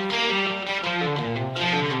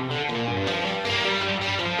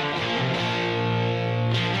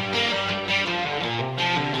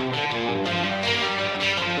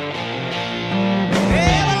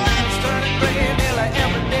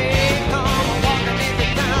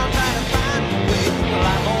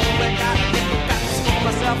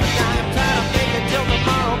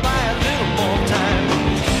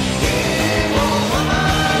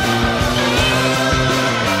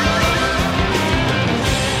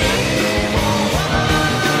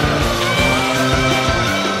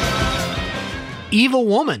 Evil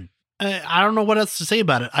Woman. I don't know what else to say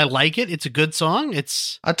about it. I like it. It's a good song.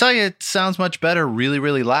 I'll tell you, it sounds much better really,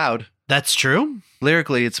 really loud. That's true.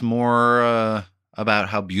 Lyrically, it's more about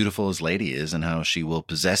how beautiful his lady is and how she will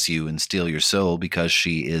possess you and steal your soul because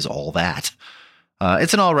she is all that.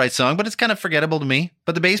 It's an all right song, but it's kind of forgettable to me.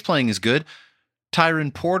 But the bass playing is good.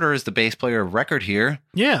 Tyron Porter is the bass player of record here.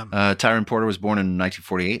 Yeah. Tyron Porter was born in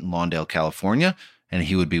 1948 in Lawndale, California, and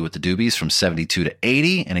he would be with the Doobies from 72 to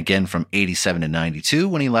 80, and again from 87 to 92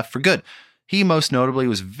 when he left for good. He most notably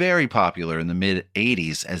was very popular in the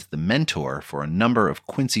mid-80s as the mentor for a number of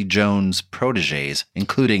Quincy Jones protégés,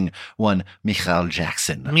 including one Michael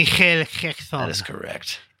Jackson. Michael Jackson. That is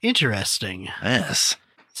correct. Interesting. Yes.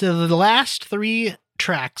 So the last three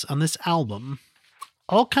tracks on this album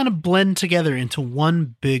all kind of blend together into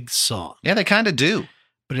one big song. Yeah, they kind of do.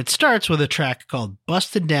 But it starts with a track called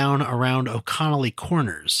Busted Down Around O'Connelly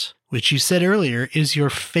Corners, which you said earlier is your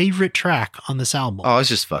favorite track on this album. Oh, I was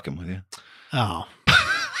just fucking with you. Oh.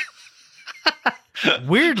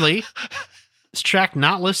 Weirdly, this track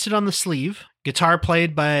not listed on the sleeve. Guitar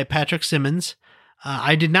played by Patrick Simmons.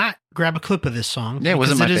 I did not grab a clip of this song. Yeah, it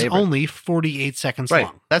wasn't my because favorite. It is only 48 seconds Right.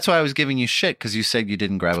 long. That's why I was giving you shit, because you said you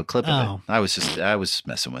didn't grab a clip of Oh. it. I was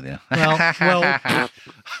messing with you.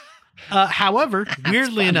 However,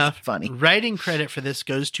 weirdly funny. enough, Funny. writing credit for this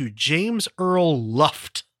goes to James Earl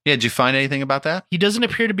Luft. Yeah, did you find anything about that? He doesn't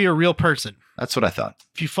appear to be a real person. That's what I thought.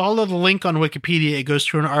 If you follow the link on Wikipedia, it goes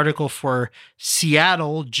to an article for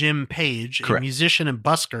Seattle Jim Page, Correct. a musician and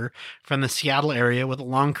busker from the Seattle area with a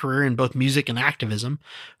long career in both music and activism,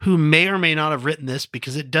 who may or may not have written this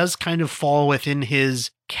because it does kind of fall within his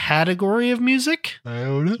category of music.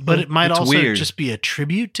 But it might It's also weird. just be a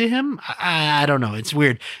tribute to him. I don't know. It's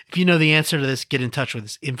weird. If you know the answer to this, get in touch with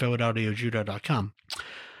us, info@audiojudo.com.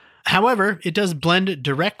 However, it does blend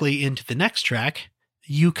directly into the next track,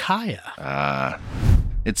 Ukiah.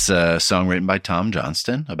 It's a song written by Tom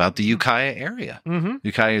Johnston about the Ukiah area. Mm-hmm.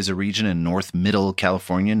 Ukiah is a region in North Middle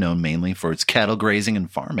California known mainly for its cattle grazing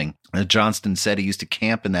and farming. Johnston said he used to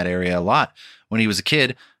camp in that area a lot when he was a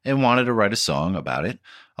kid and wanted to write a song about it,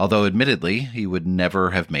 although admittedly he would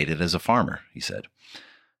never have made it as a farmer, he said.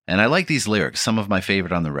 And I like these lyrics, some of my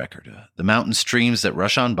favorite on the record. The mountain streams that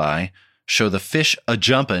rush on by show the fish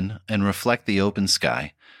a-jumpin' and reflect the open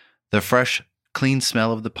sky. The fresh, clean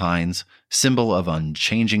smell of the pines, symbol of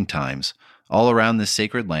unchanging times. All around this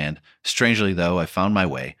sacred land, strangely though, I found my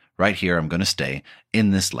way. Right here I'm going to stay,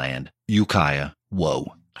 in this land. Ukiah,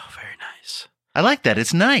 whoa. Oh, very nice. I like that.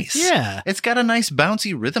 It's nice. Yeah. It's got a nice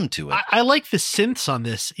bouncy rhythm to it. I like the synths on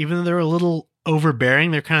this, even though they're a little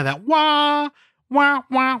overbearing. They're kind of that wah, wah,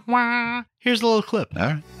 wah, wah. Here's a little clip. All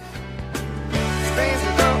right. Strange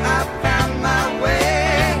though I found my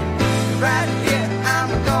way, right here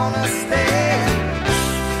I'm gonna stay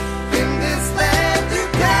in this land you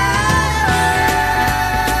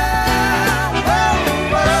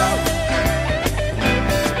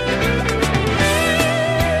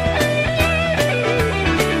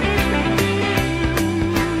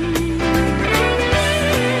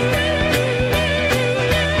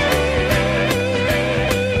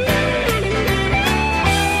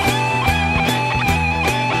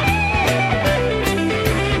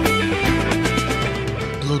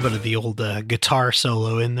Bit of the old guitar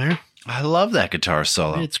solo in there. I love that guitar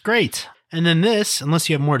solo. It's great. And then this, unless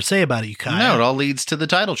you have more to say about it, Ukiah. No, it all leads to the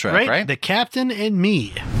title track, right? The Captain and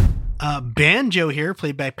Me. Banjo here,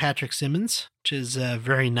 played by Patrick Simmons, which is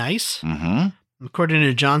very nice. Mm-hmm. According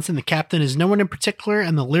to Johnson, the captain is no one in particular,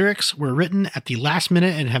 and the lyrics were written at the last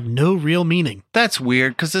minute and have no real meaning. That's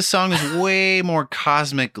weird, because this song is way more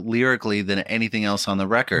cosmic lyrically than anything else on the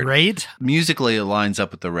record. Right? Musically, it lines up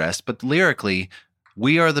with the rest, but lyrically,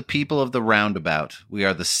 we are the people of the roundabout. We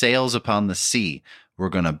are the sails upon the sea. We're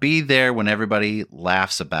going to be there when everybody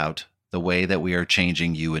laughs about the way that we are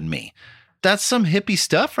changing you and me. That's some hippie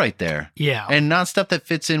stuff right there. Yeah. And not stuff that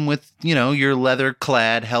fits in with, your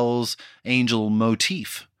leather-clad Hell's Angel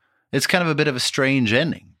motif. It's kind of a bit of a strange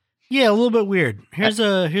ending. Yeah, a little bit weird. Here's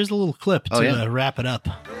a little clip to wrap it up.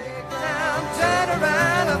 turn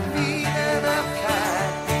around and feed and a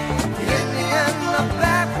fly. The Indian, the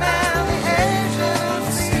black man, the Asian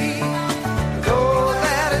sea. The door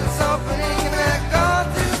that is opening, they're going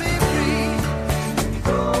to be free.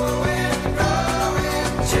 Growing,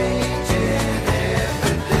 changing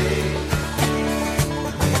every day.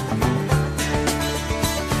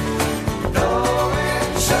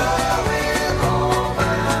 Knowing, showing all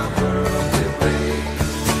my world away.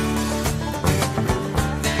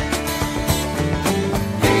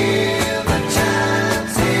 Hear the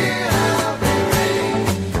chimes, hear how they ring.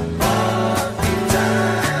 Marking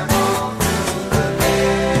time all through the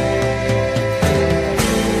day.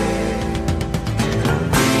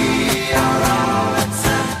 We are all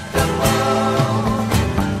acceptable.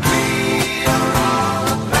 We are all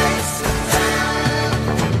a place and time.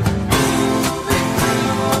 Moving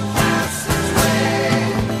through a passageway.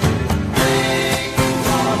 Thinking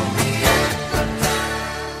of the end of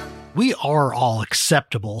time. We are all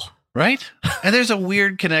acceptable. Right? And there's a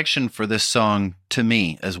weird connection for this song to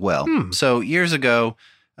me as well. So years ago,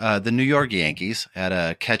 the New York Yankees had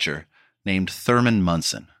a catcher named Thurman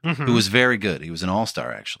Munson, who was very good. He was an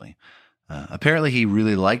all-star, actually. Apparently, he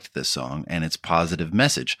really liked this song and its positive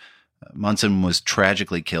message. Munson was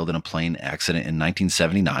tragically killed in a plane accident in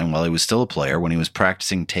 1979 while he was still a player when he was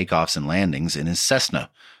practicing takeoffs and landings in his Cessna.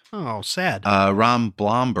 Oh, sad. Ron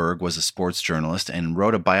Blomberg was a sports journalist and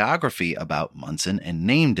wrote a biography about Munson and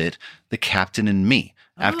named it The Captain and Me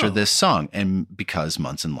after this song, and because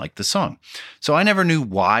Munson liked the song. So I never knew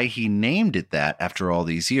why he named it that after all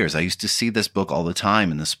these years. I used to see this book all the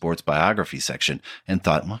time in the sports biography section and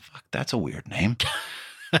thought, well, fuck, that's a weird name.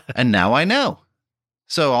 And now I know.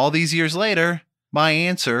 So all these years later, my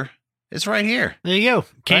answer is right here. There you go.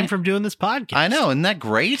 Came Right. from doing this podcast. I know. Isn't that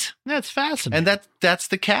great? That's fascinating. And that's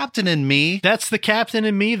The Captain and Me, That's The Captain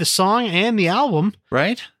and Me, the song and the album.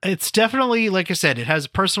 right? It's definitely, like I said, it has a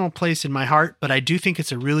personal place in my heart, but I do think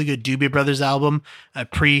it's a really good Doobie Brothers album, a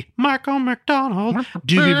pre-Michael McDonald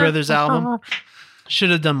Doobie Brothers album. Should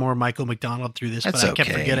have done more Michael McDonald through this, That's but I kept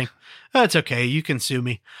okay. forgetting. That's okay. You can sue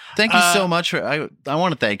me. Thank you so much. I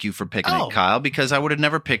want to thank you for picking Oh. it, Kyle, because I would have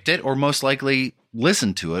never picked it or most likely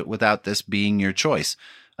listened to it without this being your choice.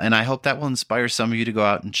 And I hope that will inspire some of you to go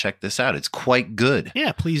out and check this out. It's quite good.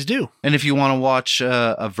 Yeah, please do. And if you want to watch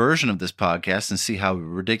a version of this podcast and see how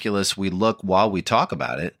ridiculous we look while we talk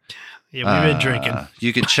about it, Yeah, we've been drinking.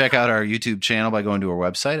 you can check out our YouTube channel by going to our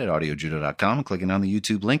website at audiojudo.com and clicking on the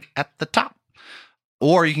YouTube link at the top.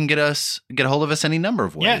 Or you can get a hold of us any number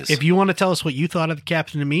of ways. Yeah, if you want to tell us what you thought of the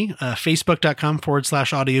Captain and Me,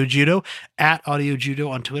 facebook.com/audiojudo, at audiojudo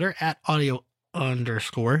on Twitter, at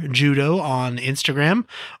audio_judo on Instagram,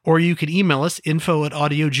 or you can email us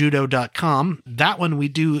info@audiojudo.com. That one we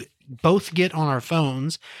do both get on our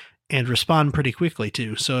phones and respond pretty quickly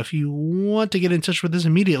too. So if you want to get in touch with us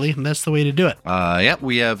immediately, that's the way to do it. Yep,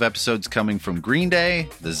 we have episodes coming from Green Day,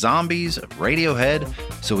 The Zombies, Radiohead,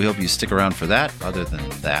 so we hope you stick around for that. Other than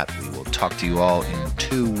that, we will talk to you all in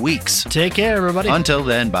 2 weeks. Take care, everybody. Until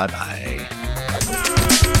then, bye-bye.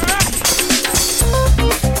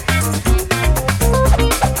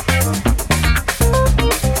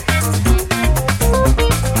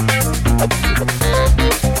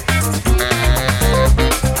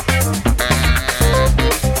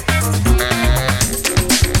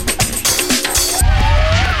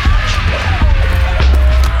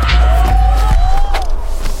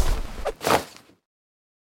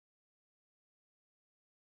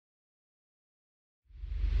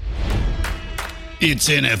 It's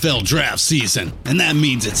NFL draft season, and that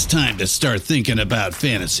means it's time to start thinking about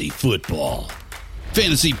fantasy football.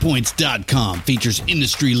 FantasyPoints.com features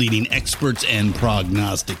industry-leading experts and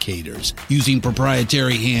prognosticators using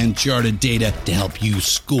proprietary hand-charted data to help you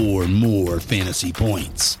score more fantasy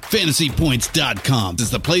points. FantasyPoints.com is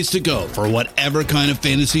the place to go for whatever kind of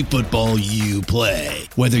fantasy football you play.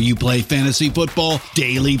 Whether you play fantasy football,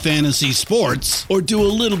 daily fantasy sports, or do a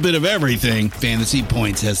little bit of everything, Fantasy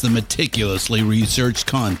Points has the meticulously researched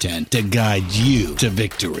content to guide you to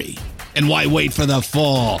victory. And why wait for the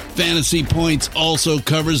fall? Fantasy Points also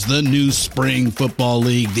covers the new spring football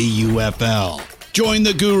league, the UFL. Join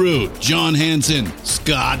the guru, John Hansen,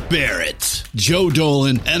 Scott Barrett, Joe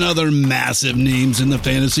Dolan, and other massive names in the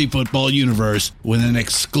fantasy football universe with an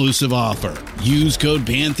exclusive offer. Use code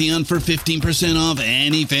Pantheon for 15% off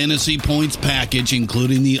any Fantasy Points package,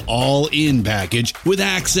 including the all-in package, with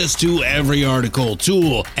access to every article,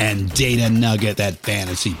 tool, and data nugget that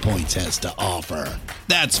Fantasy Points has to offer.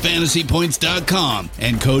 That's FantasyPoints.com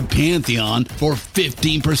and code Pantheon for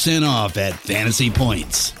 15% off at Fantasy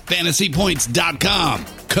Points. FantasyPoints.com,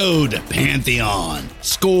 code Pantheon.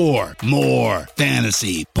 Score more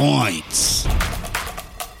fantasy points.